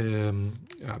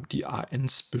die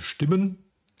ANs bestimmen,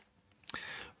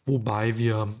 wobei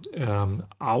wir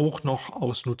auch noch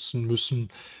ausnutzen müssen,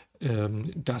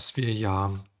 dass wir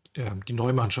ja die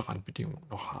Neumannsche Randbedingung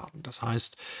noch haben. Das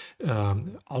heißt,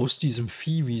 aus diesem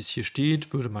Phi, wie es hier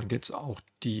steht, würde man jetzt auch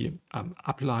die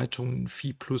Ableitungen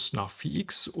Phi plus nach Phi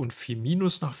x und Phi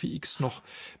minus nach Phi x noch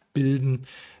bilden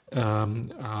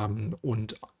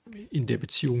und in der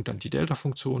Beziehung dann die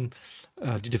Delta-Funktion,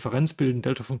 die Differenz bilden,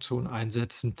 Delta-Funktion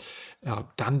einsetzen,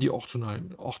 dann die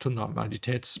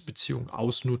Orthonormalitätsbeziehung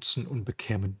ausnutzen und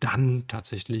bekämen dann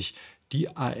tatsächlich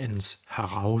die ANs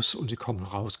heraus, und sie kommen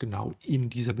raus genau in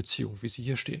dieser Beziehung, wie sie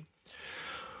hier stehen.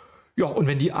 Ja, und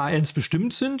wenn die ANs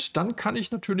bestimmt sind, dann kann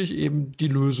ich natürlich eben die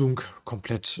Lösung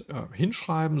komplett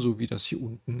hinschreiben, so wie das hier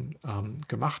unten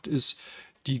gemacht ist,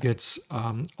 die jetzt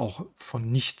auch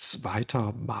von nichts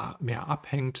weiter mehr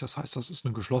abhängt. Das heißt, das ist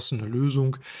eine geschlossene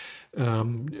Lösung,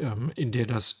 in der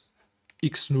das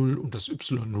x0 und das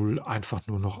y0 einfach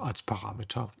nur noch als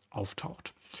Parameter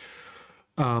auftaucht.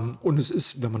 Und es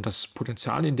ist, wenn man das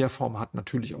Potential in der Form hat,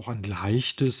 natürlich auch ein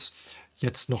leichtes,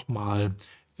 jetzt nochmal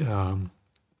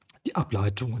die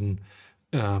Ableitungen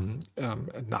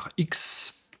nach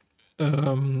x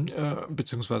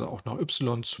beziehungsweise auch nach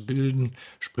y zu bilden,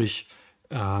 sprich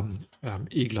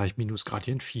e gleich minus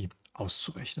Gradient Phi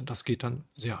auszurechnen. Das geht dann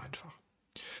sehr einfach.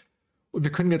 Und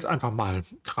wir können jetzt einfach mal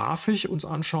grafisch uns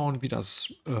anschauen, wie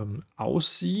das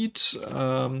aussieht.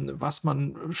 Was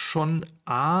man schon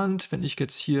ahnt, wenn ich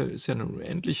jetzt hier, ist ja eine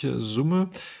unendliche Summe,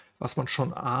 was man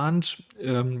schon ahnt,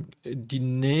 die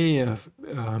Nähe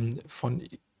von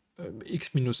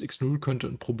x minus x0 könnte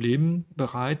ein Problem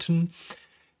bereiten.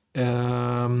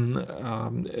 Oder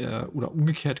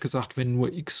umgekehrt gesagt, wenn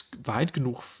nur x weit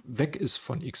genug weg ist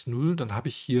von x0, dann habe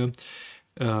ich hier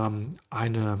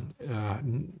eine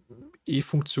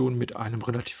e-Funktion mit einem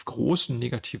relativ großen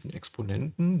negativen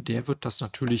Exponenten. Der wird das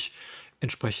natürlich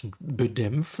entsprechend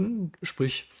bedämpfen,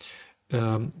 sprich,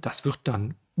 das wird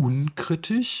dann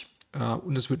unkritisch.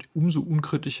 Und es wird umso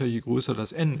unkritischer, je größer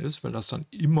das n ist, weil das dann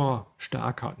immer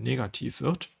stärker negativ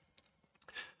wird.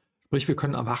 Sprich, wir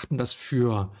können erwarten, dass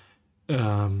für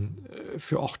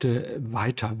Orte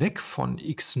weiter weg von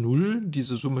x0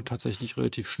 diese Summe tatsächlich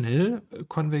relativ schnell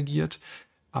konvergiert.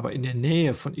 Aber in der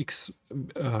Nähe von x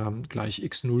gleich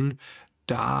x0,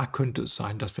 da könnte es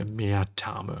sein, dass wir mehr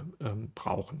Terme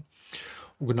brauchen.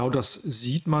 Und genau das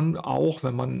sieht man auch,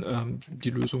 wenn man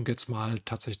die Lösung jetzt mal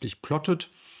tatsächlich plottet.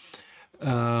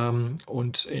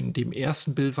 Und in dem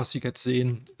ersten Bild, was Sie jetzt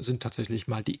sehen, sind tatsächlich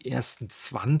mal die ersten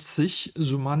 20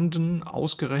 Summanden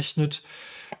ausgerechnet.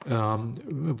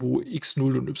 Wo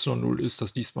x0 und y0 ist,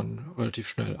 das liest man relativ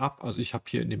schnell ab. Also ich habe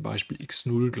hier in dem Beispiel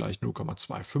x0 gleich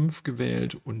 0,25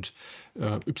 gewählt und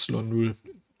y0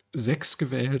 6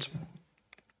 gewählt.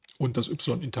 Und das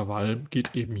y-Intervall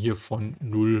geht eben hier von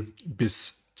 0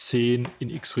 bis 10.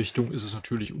 In x-Richtung ist es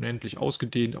natürlich unendlich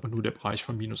ausgedehnt, aber nur der Bereich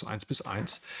von minus 1 bis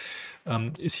 1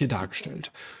 ist hier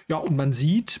dargestellt. Ja, und man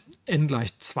sieht, n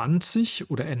gleich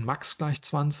 20 oder n max gleich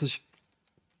 20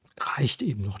 reicht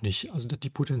eben noch nicht. Also die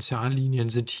Potentiallinien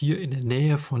sind hier in der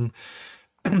Nähe von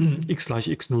x gleich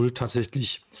x0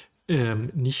 tatsächlich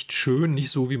nicht schön, nicht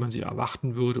so, wie man sie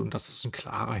erwarten würde. Und das ist ein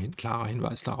klarer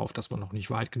Hinweis darauf, dass man noch nicht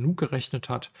weit genug gerechnet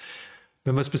hat.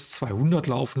 Wenn wir es bis 200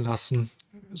 laufen lassen,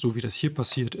 so wie das hier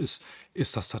passiert ist,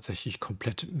 ist das tatsächlich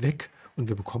komplett weg. Und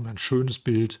wir bekommen ein schönes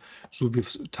Bild, so wie wir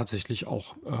es tatsächlich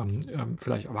auch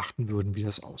vielleicht erwarten würden, wie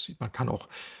das aussieht. Man kann auch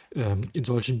in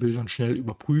solchen Bildern schnell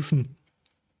überprüfen,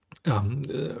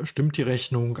 stimmt die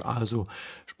Rechnung, also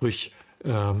sprich,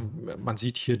 man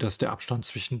sieht hier, dass der Abstand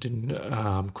zwischen den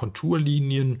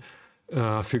Konturlinien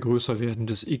für größer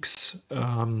werdendes x,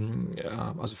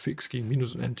 also für x gegen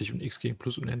minus unendlich und x gegen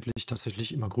plus unendlich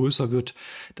tatsächlich immer größer wird.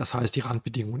 Das heißt, die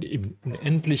Randbedingungen im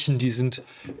Unendlichen, die sind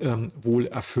wohl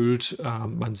erfüllt.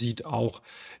 Man sieht auch,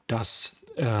 dass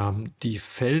die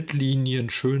Feldlinien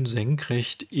schön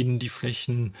senkrecht in die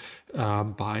Flächen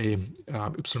bei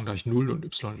y gleich 0 und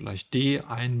y gleich d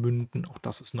einmünden. Auch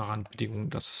das ist eine Randbedingung.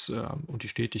 Und die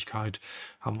Stetigkeit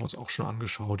haben wir uns auch schon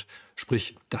angeschaut.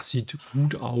 Sprich, das sieht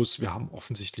gut aus. Wir haben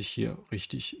offensichtlich hier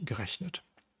richtig gerechnet.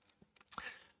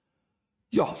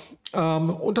 Ja,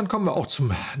 und dann kommen wir auch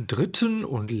zum dritten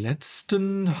und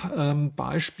letzten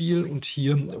Beispiel. Und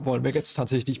hier wollen wir jetzt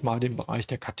tatsächlich mal den Bereich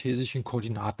der kartesischen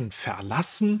Koordinaten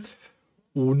verlassen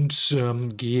und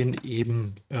gehen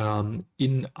eben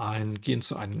gehen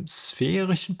zu einem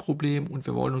sphärischen Problem, und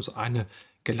wir wollen uns eine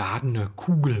geladene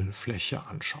Kugelfläche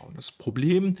anschauen. Das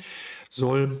Problem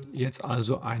soll jetzt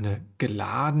also eine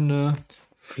geladene,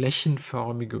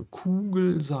 flächenförmige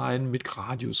Kugel sein mit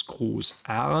Radius groß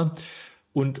R.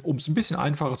 Und um es ein bisschen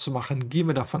einfacher zu machen, gehen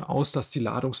wir davon aus, dass die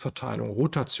Ladungsverteilung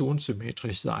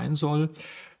rotationssymmetrisch sein soll.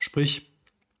 Sprich,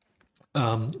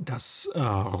 das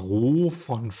Rho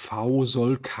von V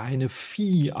soll keine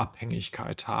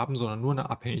Phi-Abhängigkeit haben, sondern nur eine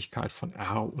Abhängigkeit von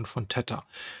R und von Theta.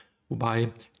 Wobei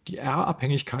die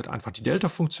R-Abhängigkeit einfach die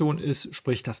Delta-Funktion ist,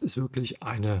 sprich, das ist wirklich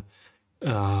eine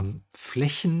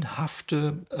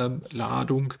flächenhafte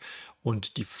Ladung,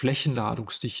 und die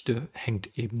Flächenladungsdichte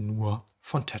hängt eben nur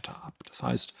von Theta ab. Das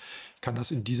heißt, ich kann das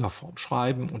in dieser Form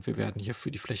schreiben, und wir werden hier für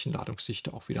die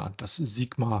Flächenladungsdichte auch wieder das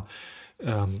Sigma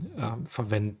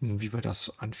verwenden, wie wir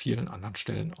das an vielen anderen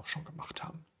Stellen auch schon gemacht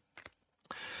haben.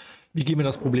 Wie gehen wir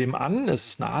das Problem an? Es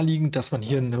ist naheliegend, dass man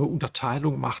hier eine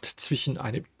Unterteilung macht zwischen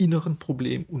einem inneren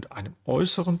Problem und einem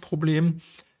äußeren Problem.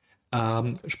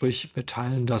 Sprich, wir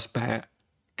teilen das bei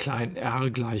klein r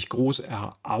gleich groß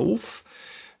R auf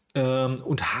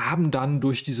und haben dann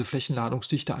durch diese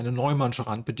Flächenladungsdichte eine Neumannsche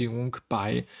Randbedingung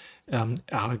bei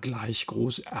r gleich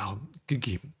groß R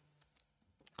gegeben.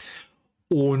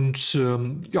 Und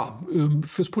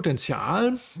fürs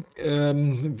Potenzial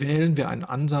wählen wir einen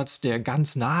Ansatz, der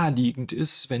ganz naheliegend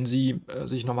ist, wenn Sie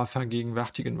sich nochmal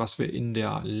vergegenwärtigen, was wir in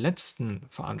der letzten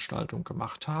Veranstaltung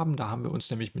gemacht haben. Da haben wir uns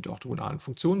nämlich mit orthogonalen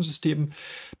Funktionensystemen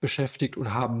beschäftigt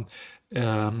und haben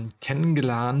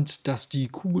kennengelernt, dass die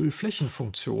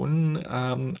Kugelflächenfunktionen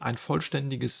ein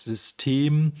vollständiges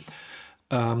System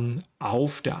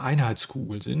auf der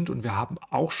Einheitskugel sind. Und wir haben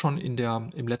auch schon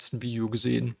im letzten Video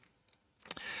gesehen,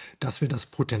 dass wir das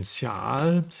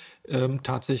Potential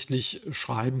tatsächlich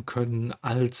schreiben können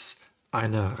als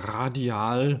eine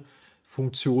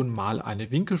Radialfunktion mal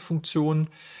eine Winkelfunktion.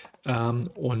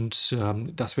 Dass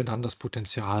wir dann das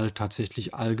Potential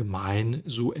tatsächlich allgemein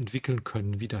so entwickeln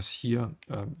können, wie das hier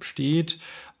steht.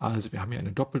 Also wir haben hier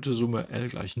eine doppelte Summe L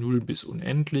gleich 0 bis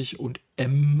unendlich und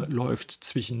M läuft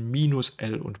zwischen minus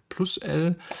L und plus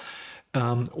L.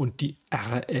 Und die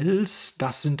RLs,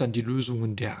 das sind dann die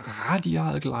Lösungen der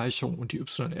Radialgleichung und die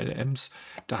YLMs,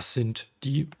 das sind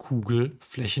die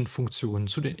Kugelflächenfunktionen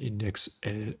zu den Index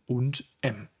L und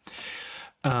M.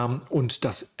 Und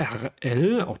das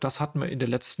RL, auch das hatten wir im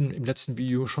letzten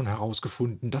Video schon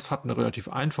herausgefunden, das hat eine relativ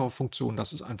einfache Funktion,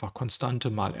 das ist einfach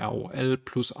Konstante mal ROL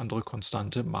plus andere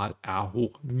Konstante mal R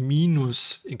hoch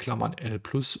minus in Klammern L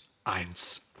plus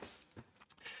 1.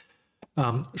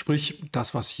 Sprich,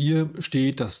 das, was hier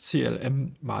steht, das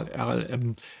CLM mal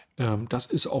RLM, das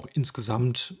ist auch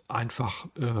insgesamt einfach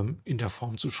in der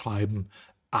Form zu schreiben,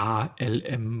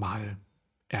 ALM mal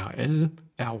RL,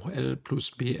 R hoch L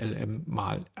plus BLM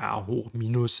mal R hoch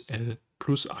minus L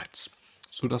plus 1,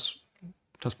 sodass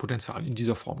das Potential in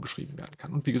dieser Form geschrieben werden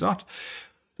kann. Und wie gesagt,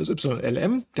 das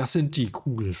YLM, das sind die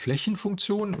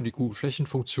Kugelflächenfunktionen und die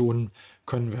Kugelflächenfunktionen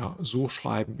können wir so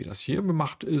schreiben, wie das hier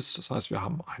gemacht ist. Das heißt, wir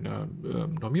haben eine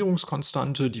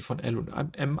Normierungskonstante, die von L und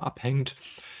M abhängt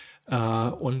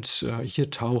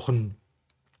hier tauchen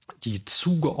die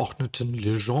zugeordneten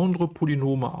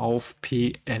Legendre-Polynome auf,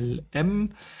 PLM,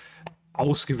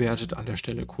 ausgewertet an der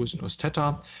Stelle Cosinus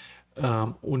Theta.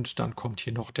 Und dann kommt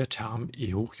hier noch der Term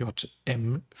E hoch J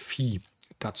M Phi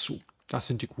dazu. Das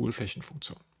sind die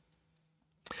Kugelflächenfunktionen.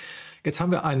 Jetzt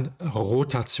haben wir ein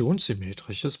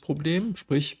rotationssymmetrisches Problem,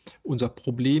 sprich unser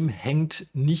Problem hängt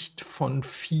nicht von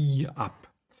Phi ab.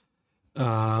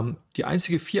 Die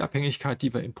einzige Phi-Abhängigkeit,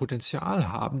 die wir im Potential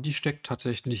haben, die steckt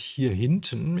tatsächlich hier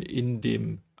hinten in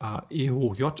dem E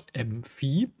hoch J M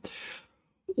Phi.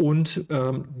 Und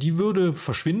die würde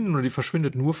verschwinden oder die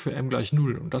verschwindet nur für m gleich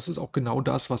 0. Und das ist auch genau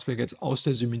das, was wir jetzt aus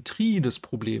der Symmetrie des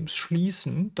Problems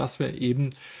schließen, dass wir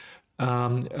eben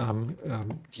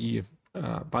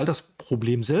weil das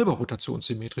Problem selber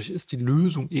rotationssymmetrisch ist, die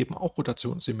Lösung eben auch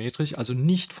rotationssymmetrisch, also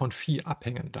nicht von Phi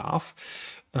abhängen darf.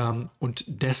 Und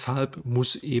deshalb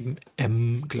muss eben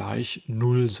m gleich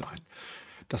 0 sein.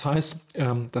 Das heißt,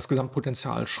 das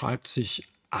Gesamtpotential schreibt sich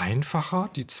einfacher.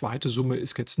 Die zweite Summe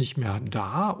ist jetzt nicht mehr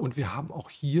da und wir haben auch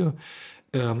hier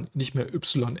nicht mehr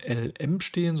YLM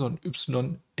stehen,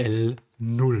 sondern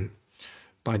YL0.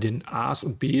 Bei den A's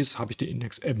und B's habe ich den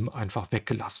Index m einfach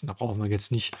weggelassen. Da brauchen wir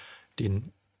jetzt nicht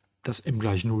das m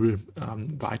gleich 0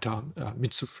 weiter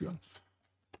mitzuführen.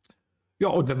 Ja,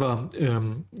 und wenn wir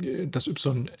das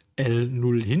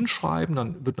YL0 hinschreiben,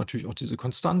 dann wird natürlich auch diese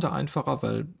Konstante einfacher,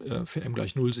 weil für m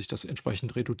gleich 0 sich das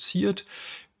entsprechend reduziert.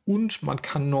 Und man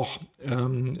kann noch,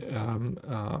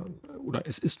 oder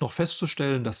es ist noch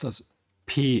festzustellen, dass das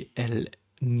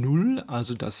PL0,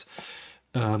 also das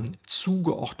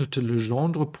zugeordnete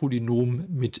Legendre-Polynom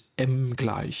mit m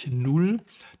gleich 0,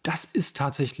 das ist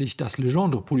tatsächlich das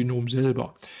Legendre-Polynom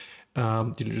selber.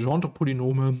 Die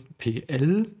Legendre-Polynome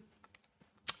PL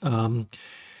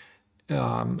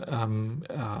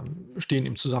stehen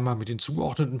im Zusammenhang mit den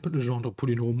zugeordneten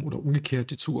Legendre-Polynomen oder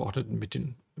umgekehrt die zugeordneten mit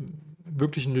den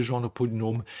wirklichen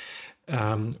Legendre-Polynomen.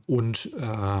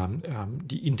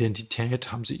 Die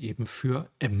Identität haben sie eben für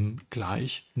m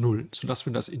gleich 0, sodass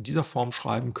wir das in dieser Form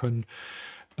schreiben können,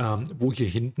 wo hier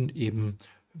hinten eben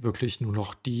wirklich nur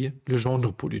noch die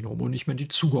Legendre-Polynome und nicht mehr die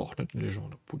zugeordneten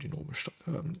Legendre-Polynome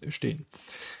stehen.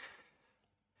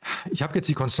 Ich habe jetzt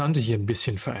die Konstante hier ein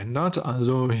bisschen verändert.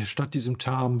 Also statt diesem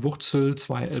Term Wurzel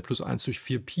 2l plus 1 durch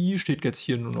 4pi steht jetzt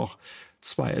hier nur noch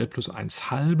 2l plus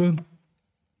 1 halbe.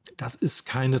 Das ist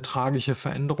keine tragische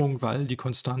Veränderung, weil die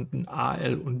Konstanten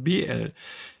AL und BL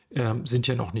sind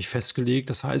ja noch nicht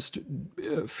festgelegt. Das heißt,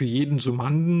 für jeden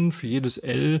Summanden, für jedes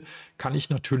L kann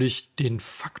ich natürlich den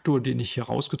Faktor, den ich hier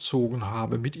rausgezogen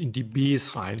habe, mit in die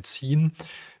B's reinziehen.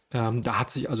 Da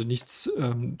hat sich also nichts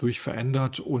durch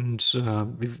verändert und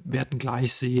wir werden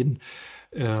gleich sehen,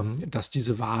 dass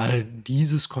diese Wahl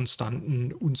dieses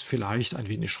Konstanten uns vielleicht ein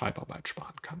wenig Schreibarbeit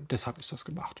sparen kann. Deshalb ist das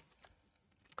gemacht.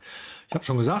 Ich habe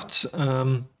schon gesagt,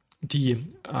 für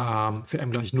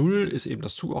m gleich 0 ist eben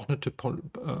das zugeordnete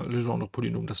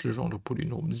Legendre-Polynom das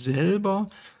Legendre-Polynom selber.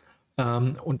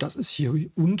 Und das ist hier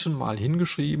unten mal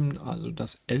hingeschrieben. Also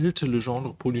das l-te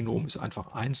Legendre-Polynom ist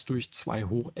einfach 1 durch 2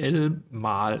 hoch L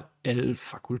mal L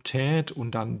Fakultät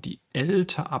und dann die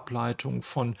l-te Ableitung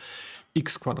von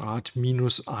x²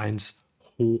 minus 1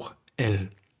 hoch L.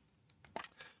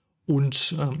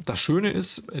 Und das Schöne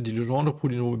ist, die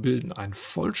Legendre-Polynome bilden ein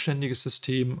vollständiges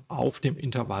System auf dem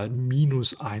Intervall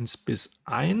 -1 bis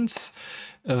 1.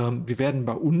 Wir werden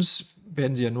bei uns,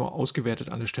 werden sie ja nur ausgewertet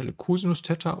an der Stelle Cosinus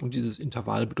Theta, und dieses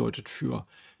Intervall bedeutet für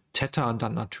Theta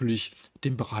dann natürlich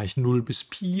den Bereich 0 bis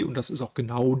Pi, und das ist auch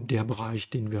genau der Bereich,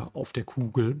 den wir auf der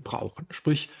Kugel brauchen.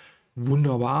 Sprich,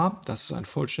 wunderbar, das ist ein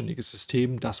vollständiges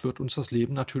System, das wird uns das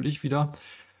Leben natürlich wieder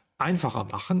einfacher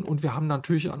machen, und wir haben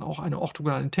natürlich dann auch eine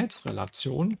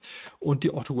Orthogonalitätsrelation, und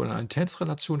die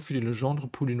Orthogonalitätsrelation für die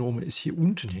Legendre-Polynome ist hier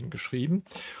unten hingeschrieben,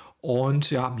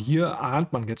 und ja, hier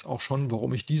ahnt man jetzt auch schon,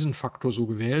 warum ich diesen Faktor so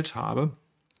gewählt habe.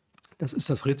 Das ist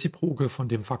das Reziproke von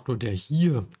dem Faktor, der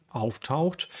hier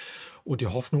auftaucht. Und die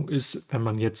Hoffnung ist, wenn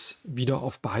man jetzt wieder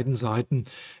auf beiden Seiten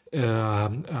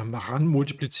ran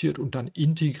multipliziert und dann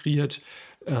integriert,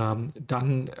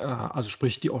 also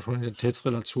sprich die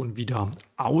Orthogonalitätsrelation wieder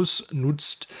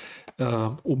ausnutzt,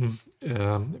 um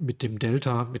mit der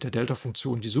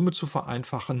Delta-Funktion die Summe zu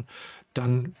vereinfachen,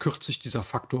 dann kürzt sich dieser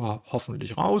Faktor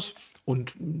hoffentlich raus,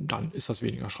 und dann ist das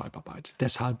weniger Schreibarbeit.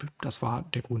 Deshalb, das war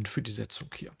der Grund für die Setzung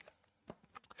hier.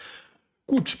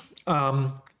 Gut,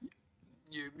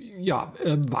 ja,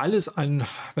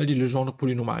 weil die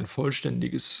Legendre-Polynome ein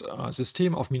vollständiges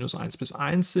System auf -1 bis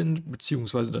 1 sind,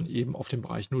 beziehungsweise dann eben auf dem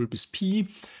Bereich 0 bis Pi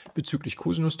bezüglich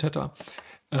Cosinus Theta,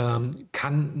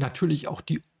 kann natürlich auch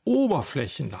die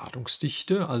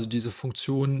Oberflächenladungsdichte, also diese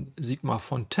Funktion Sigma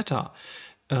von Theta,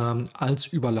 als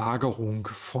Überlagerung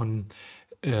von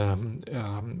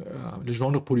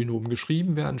Legendre-Polynomen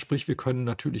geschrieben werden. Sprich, wir können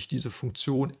natürlich diese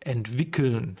Funktion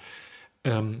entwickeln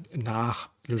nach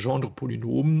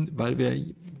Legendre-Polynomen,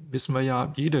 weil wissen wir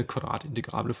ja, jede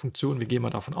quadratintegrable Funktion, wir gehen mal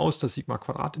davon aus, dass Sigma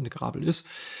quadratintegrabel ist,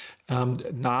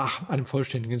 nach einem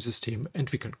vollständigen System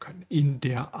entwickeln können. In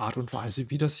der Art und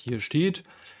Weise, wie das hier steht,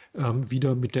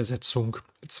 wieder mit der Setzung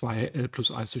 2L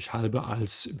plus 1 durch halbe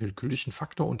als willkürlichen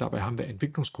Faktor, und dabei haben wir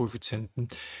Entwicklungskoeffizienten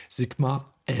Sigma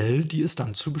L, die es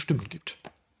dann zu bestimmen gibt.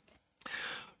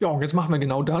 Ja, und jetzt machen wir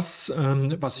genau das,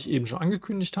 was ich eben schon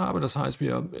angekündigt habe. Das heißt,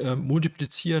 wir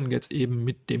multiplizieren jetzt eben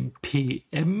mit dem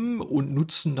PM und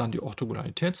nutzen dann die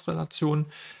Orthogonalitätsrelation,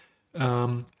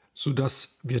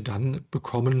 sodass wir dann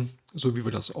bekommen, so wie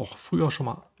wir das auch früher schon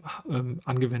mal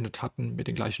angewendet hatten mit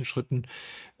den gleichen Schritten,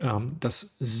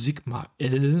 dass Sigma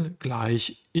L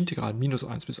gleich Integral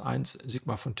 -1 bis 1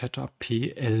 Sigma von Theta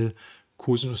PL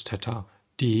Cosinus Theta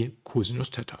d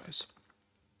Cosinus Theta ist.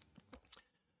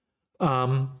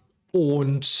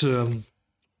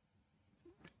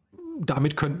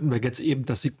 Damit könnten wir jetzt eben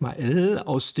das Sigma L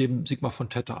aus dem Sigma von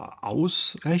Theta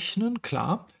ausrechnen,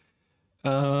 klar.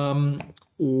 Was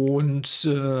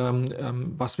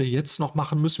wir jetzt noch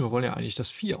machen müssen, wir wollen ja eigentlich das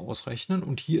Phi ausrechnen,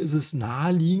 und hier ist es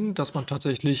naheliegend, dass man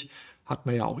tatsächlich, hat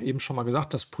man ja auch eben schon mal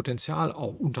gesagt, das Potential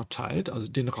auch unterteilt, also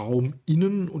den Raum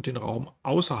innen und den Raum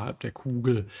außerhalb der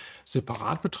Kugel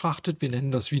separat betrachtet. Wir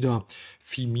nennen das wieder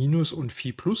Phi minus und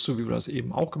Phi plus, so wie wir das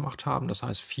eben auch gemacht haben. Das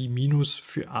heißt Phi minus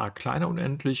für r kleiner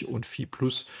unendlich und Phi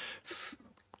plus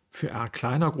für r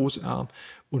kleiner groß R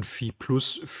und Phi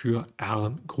plus für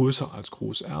r größer als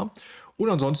groß R. Und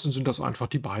ansonsten sind das einfach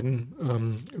die beiden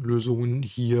Lösungen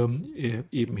hier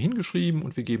eben hingeschrieben,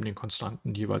 und wir geben den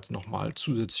Konstanten jeweils nochmal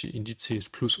zusätzliche Indizes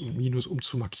Plus und Minus, um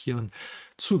zu markieren,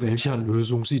 zu welcher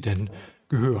Lösung sie denn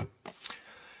gehören.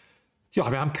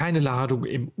 Ja, wir haben keine Ladung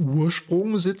im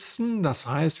Ursprung sitzen, das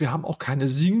heißt, wir haben auch keine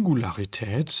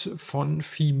Singularität von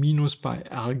Phi minus bei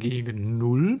r gegen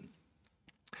 0.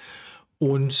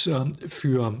 Und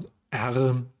für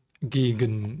r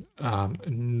gegen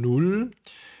 0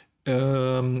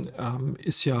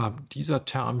 ist ja dieser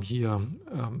Term hier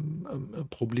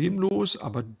problemlos,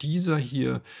 aber dieser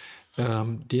hier,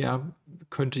 der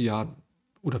könnte ja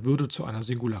oder würde zu einer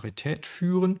Singularität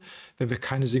führen. Wenn wir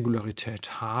keine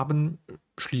Singularität haben,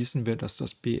 schließen wir, dass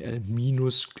das BL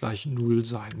minus gleich 0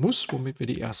 sein muss, womit wir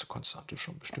die erste Konstante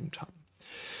schon bestimmt haben.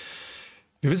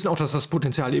 Wir wissen auch, dass das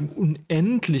Potential im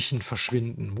Unendlichen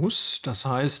verschwinden muss. Das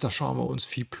heißt, da schauen wir uns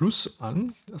Phi plus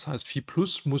an. Das heißt, Phi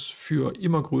plus muss für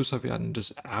immer größer werdendes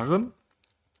R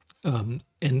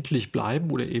endlich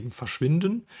bleiben oder eben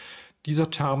verschwinden.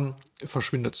 Dieser Term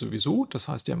verschwindet sowieso, das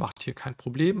heißt, der macht hier kein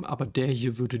Problem, aber der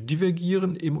hier würde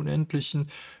divergieren im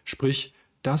Unendlichen, sprich,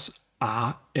 das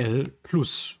AL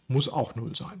plus muss auch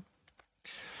 0 sein.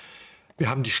 Wir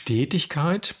haben die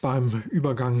Stetigkeit beim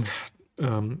Übergang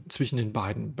zwischen den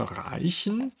beiden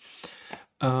Bereichen.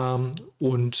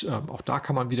 Auch da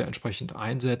kann man wieder entsprechend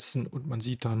einsetzen, und man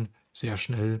sieht dann sehr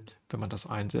schnell, wenn man das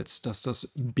einsetzt, dass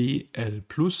das BL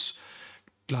plus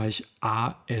gleich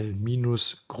AL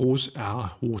minus groß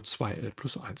R hoch 2L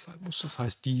plus 1 sein muss. Das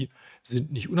heißt, die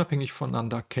sind nicht unabhängig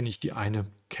voneinander. Kenne ich die eine,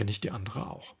 kenne ich die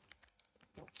andere auch.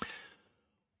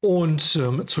 Und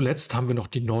zuletzt haben wir noch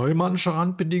die Neumannsche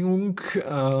Randbedingung,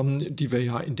 die wir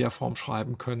ja in der Form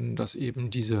schreiben können, dass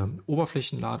eben diese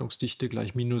Oberflächenladungsdichte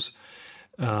gleich minus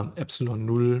Epsilon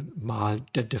 0 mal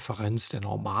der Differenz der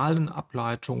normalen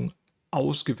Ableitung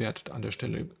ausgewertet an der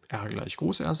Stelle R gleich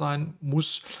groß R sein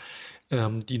muss.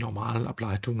 Die normalen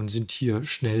Ableitungen sind hier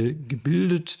schnell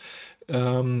gebildet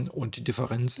und die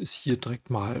Differenz ist hier direkt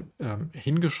mal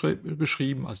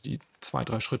hingeschrieben. Also die 2,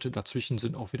 3 Schritte dazwischen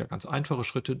sind auch wieder ganz einfache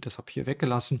Schritte, deshalb hier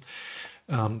weggelassen.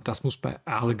 Das muss bei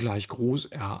R gleich groß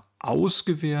R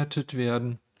ausgewertet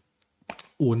werden.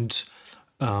 Und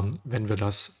wenn wir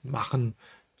das machen,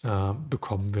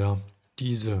 bekommen wir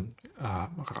diese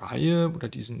Reihe oder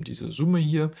diese Summe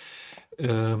hier,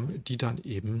 die dann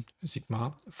eben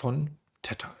Sigma von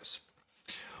Theta ist.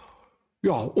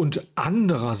 Ja, und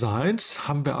andererseits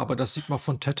haben wir aber das Sigma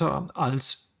von Theta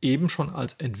eben schon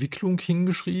als Entwicklung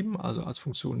hingeschrieben, also als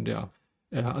Funktion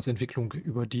als Entwicklung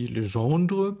über die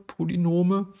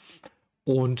Legendre-Polynome.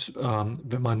 Und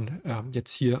wenn man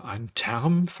jetzt hier einen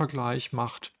Termvergleich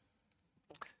macht,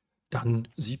 dann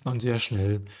sieht man sehr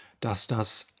schnell, dass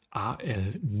das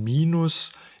AL-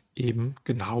 eben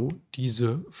genau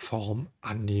diese Form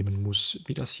annehmen muss,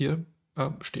 wie das hier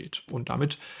steht. Und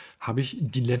damit habe ich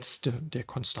die letzte der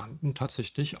Konstanten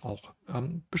tatsächlich auch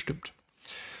bestimmt.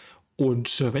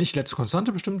 Und wenn ich die letzte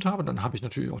Konstante bestimmt habe, dann habe ich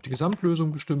natürlich auch die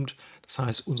Gesamtlösung bestimmt. Das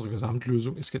heißt, unsere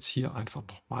Gesamtlösung ist jetzt hier einfach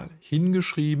nochmal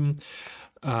hingeschrieben.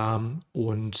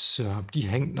 Die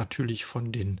hängt natürlich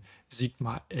von den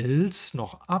Sigma Ls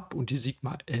noch ab. Und die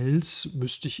Sigma Ls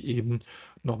müsste ich eben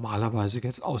normalerweise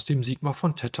jetzt aus dem Sigma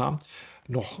von Theta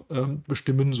noch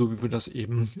bestimmen, so wie wir das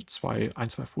eben ein,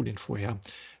 zwei Folien vorher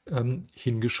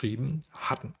hingeschrieben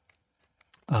hatten.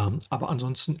 Aber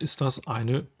ansonsten ist das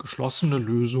eine geschlossene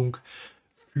Lösung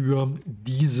für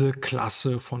diese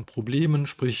Klasse von Problemen,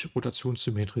 sprich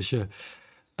rotationssymmetrische,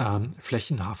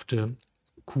 flächenhafte,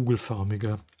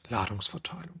 kugelförmige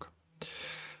Ladungsverteilung.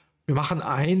 Wir machen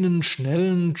einen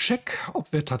schnellen Check,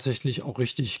 ob wir tatsächlich auch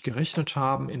richtig gerechnet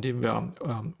haben, indem wir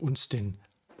uns den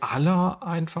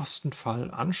allereinfachsten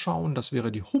Fall anschauen. Das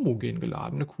wäre die homogen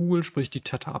geladene Kugel, sprich die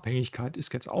Theta-Abhängigkeit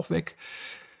ist jetzt auch weg.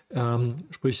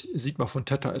 Sprich, Sigma von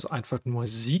Theta ist einfach nur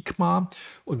Sigma.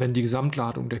 Und wenn die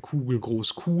Gesamtladung der Kugel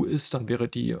groß Q ist, dann wäre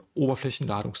die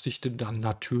Oberflächenladungsdichte dann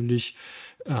natürlich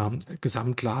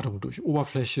Gesamtladung durch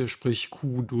Oberfläche, sprich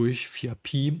Q durch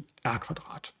 4Pi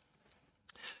R².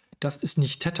 Das ist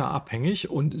nicht Theta-abhängig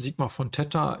und Sigma von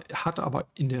Theta hat aber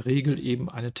in der Regel eben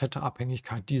eine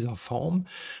Theta-Abhängigkeit dieser Form.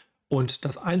 Und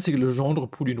das einzige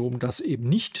Legendre-Polynom, das eben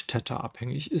nicht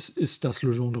Theta-abhängig ist, ist das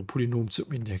Legendre-Polynom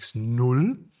zum Index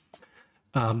 0.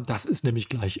 Das ist nämlich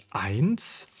gleich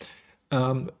 1.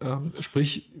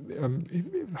 Sprich,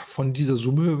 von dieser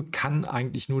Summe kann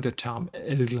eigentlich nur der Term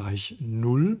L gleich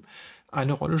 0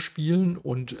 eine Rolle spielen.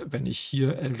 Und wenn ich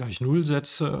hier L gleich 0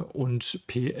 setze und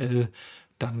PL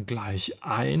dann gleich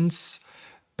 1,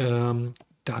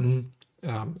 dann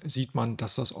sieht man,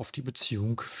 dass das auf die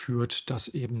Beziehung führt, dass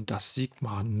eben das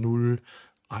Sigma 0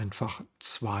 einfach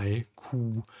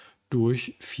 2Q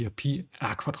durch 4Pi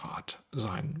R²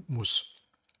 sein muss.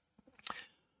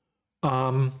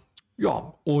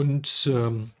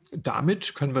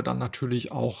 Damit können wir dann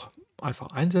natürlich auch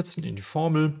einfach einsetzen in die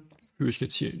Formel. Führe ich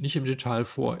jetzt hier nicht im Detail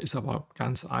vor, ist aber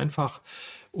ganz einfach.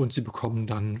 Und Sie bekommen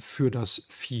dann für das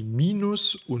Phi-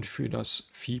 und für das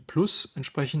Phi+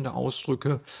 entsprechende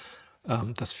Ausdrücke.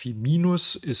 Das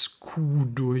Phi- ist Q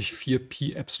durch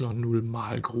 4Pi Epsilon 0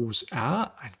 mal groß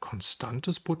R, ein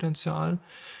konstantes Potential.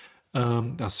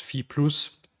 Das Phi+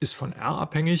 ist von R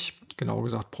abhängig, genauer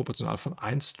gesagt proportional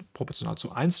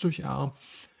zu 1 durch R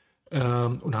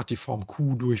und hat die Form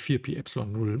Q durch 4Pi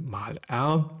Epsilon 0 mal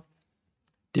R.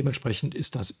 Dementsprechend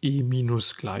ist das E-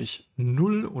 gleich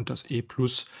 0 und das E+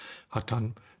 hat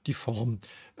dann die Form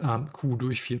Q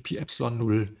durch 4Pi Epsilon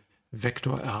 0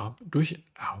 Vektor R durch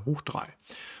R hoch 3.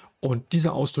 Und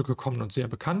diese Ausdrücke kommen uns sehr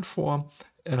bekannt vor.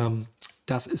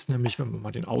 Das ist nämlich, wenn wir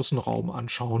mal den Außenraum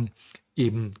anschauen,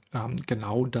 eben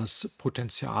genau das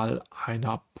Potential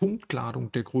einer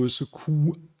Punktladung der Größe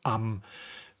Q am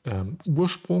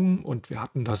Ursprung. Und wir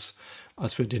hatten das,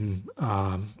 als wir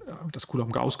das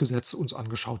Coulomb-Gauss-Gesetz uns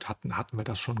angeschaut hatten, hatten wir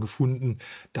das schon gefunden,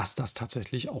 dass das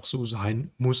tatsächlich auch so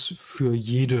sein muss für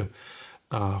jede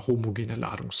homogene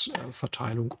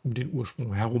Ladungsverteilung um den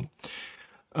Ursprung herum.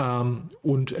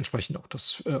 Und entsprechend auch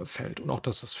das Feld. Und auch,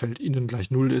 dass das Feld innen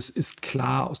gleich 0 ist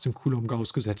klar aus dem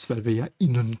Coulomb-Gauss-Gesetz, weil wir ja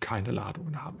innen keine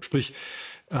Ladungen haben. Sprich,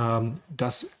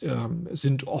 das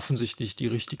sind offensichtlich die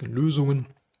richtigen Lösungen.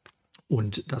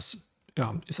 Und das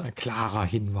ist ein klarer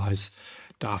Hinweis,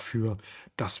 dafür,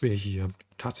 dass wir hier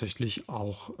tatsächlich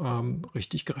auch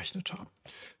richtig gerechnet haben.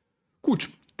 Gut,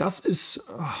 das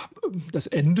ist das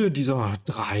Ende dieser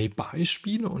 3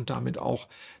 Beispiele und damit auch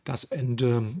das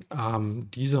Ende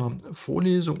dieser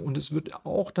Vorlesung. Und es wird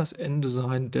auch das Ende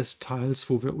sein des Teils,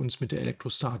 wo wir uns mit der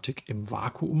Elektrostatik im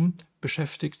Vakuum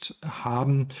beschäftigt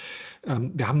haben.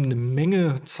 Wir haben eine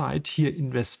Menge Zeit hier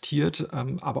investiert,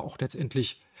 aber auch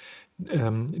letztendlich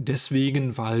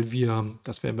deswegen, weil wir,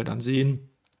 das werden wir dann sehen,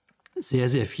 sehr,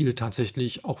 sehr viel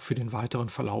tatsächlich auch für den weiteren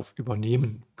Verlauf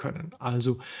übernehmen können.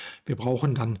 Also wir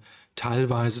brauchen dann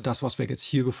teilweise das, was wir jetzt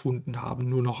hier gefunden haben,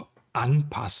 nur noch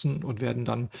anpassen und werden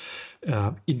dann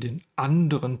in den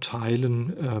anderen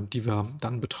Teilen, die wir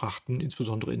dann betrachten,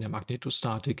 insbesondere in der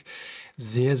Magnetostatik,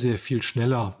 sehr, sehr viel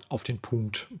schneller auf den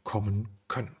Punkt kommen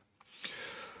können.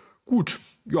 Gut,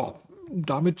 ja,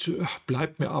 damit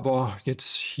bleibt mir aber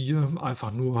jetzt hier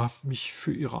einfach nur, mich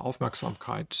für Ihre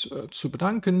Aufmerksamkeit zu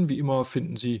bedanken. Wie immer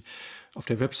finden Sie auf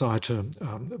der Webseite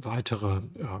weitere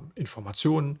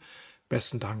Informationen.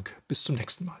 Besten Dank, bis zum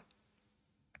nächsten Mal.